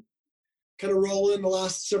I've been kind of rolling the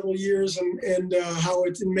last several years and how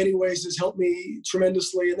it in many ways has helped me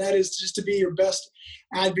tremendously. And that is just to be your best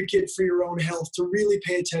advocate for your own health, to really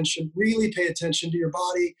pay attention to your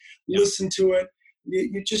body, listen to it.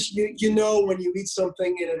 You know when you eat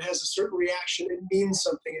something and it has a certain reaction, it means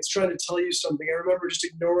something. It's trying to tell you something. I remember just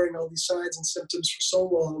ignoring all these signs and symptoms for so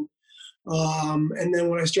long. And then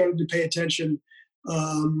when I started to pay attention,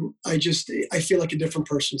 I feel like a different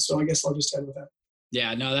person. So I guess I'll just end with that.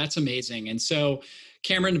 Yeah, no, that's amazing. And so,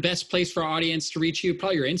 Cameron, the best place for our audience to reach you,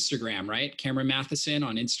 probably your Instagram, right? Cameron Matheson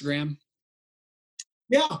on Instagram.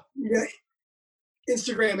 Yeah.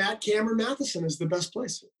 Instagram at Cameron Matheson is the best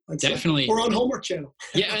place. Definitely. Or on Hallmark Channel.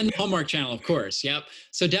 Yeah, and the Hallmark Channel, of course. Yep.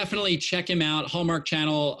 So definitely check him out. Hallmark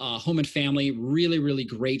Channel, Home and Family, really, really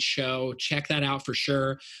great show. Check that out for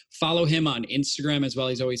sure. Follow him on Instagram as well.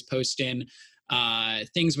 He's always posting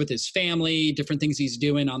things with his family, different things he's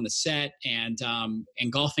doing on the set, and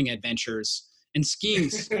golfing adventures and skiing,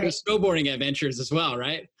 snowboarding adventures as well,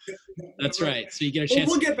 right? That's right. So you get a chance.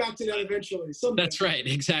 We'll get back to that eventually. Someday. That's right.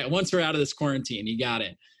 Exactly. Once we're out of this quarantine, you got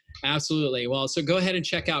it. Absolutely. Well, so go ahead and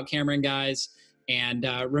check out Cameron, guys. And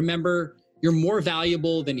remember, you're more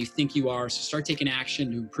valuable than you think you are. So start taking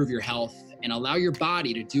action to improve your health and allow your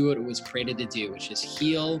body to do what it was created to do, which is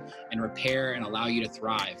heal and repair and allow you to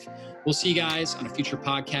thrive. We'll see you guys on a future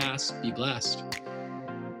podcast. Be blessed.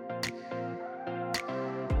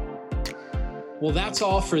 Well, that's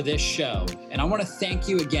all for this show. And I want to thank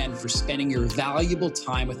you again for spending your valuable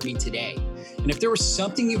time with me today. And if there was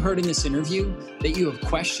something you heard in this interview that you have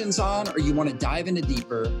questions on or you want to dive into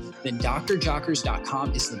deeper, then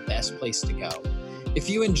drjockers.com is the best place to go. If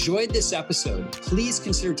you enjoyed this episode, please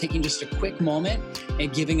consider taking just a quick moment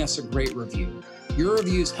and giving us a great review. Your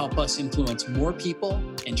reviews help us influence more people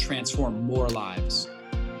and transform more lives.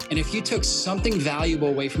 And if you took something valuable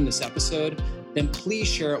away from this episode, then please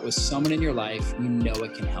share it with someone in your life you know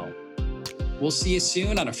it can help. We'll see you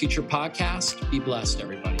soon on a future podcast. Be blessed,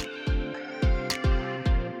 everybody.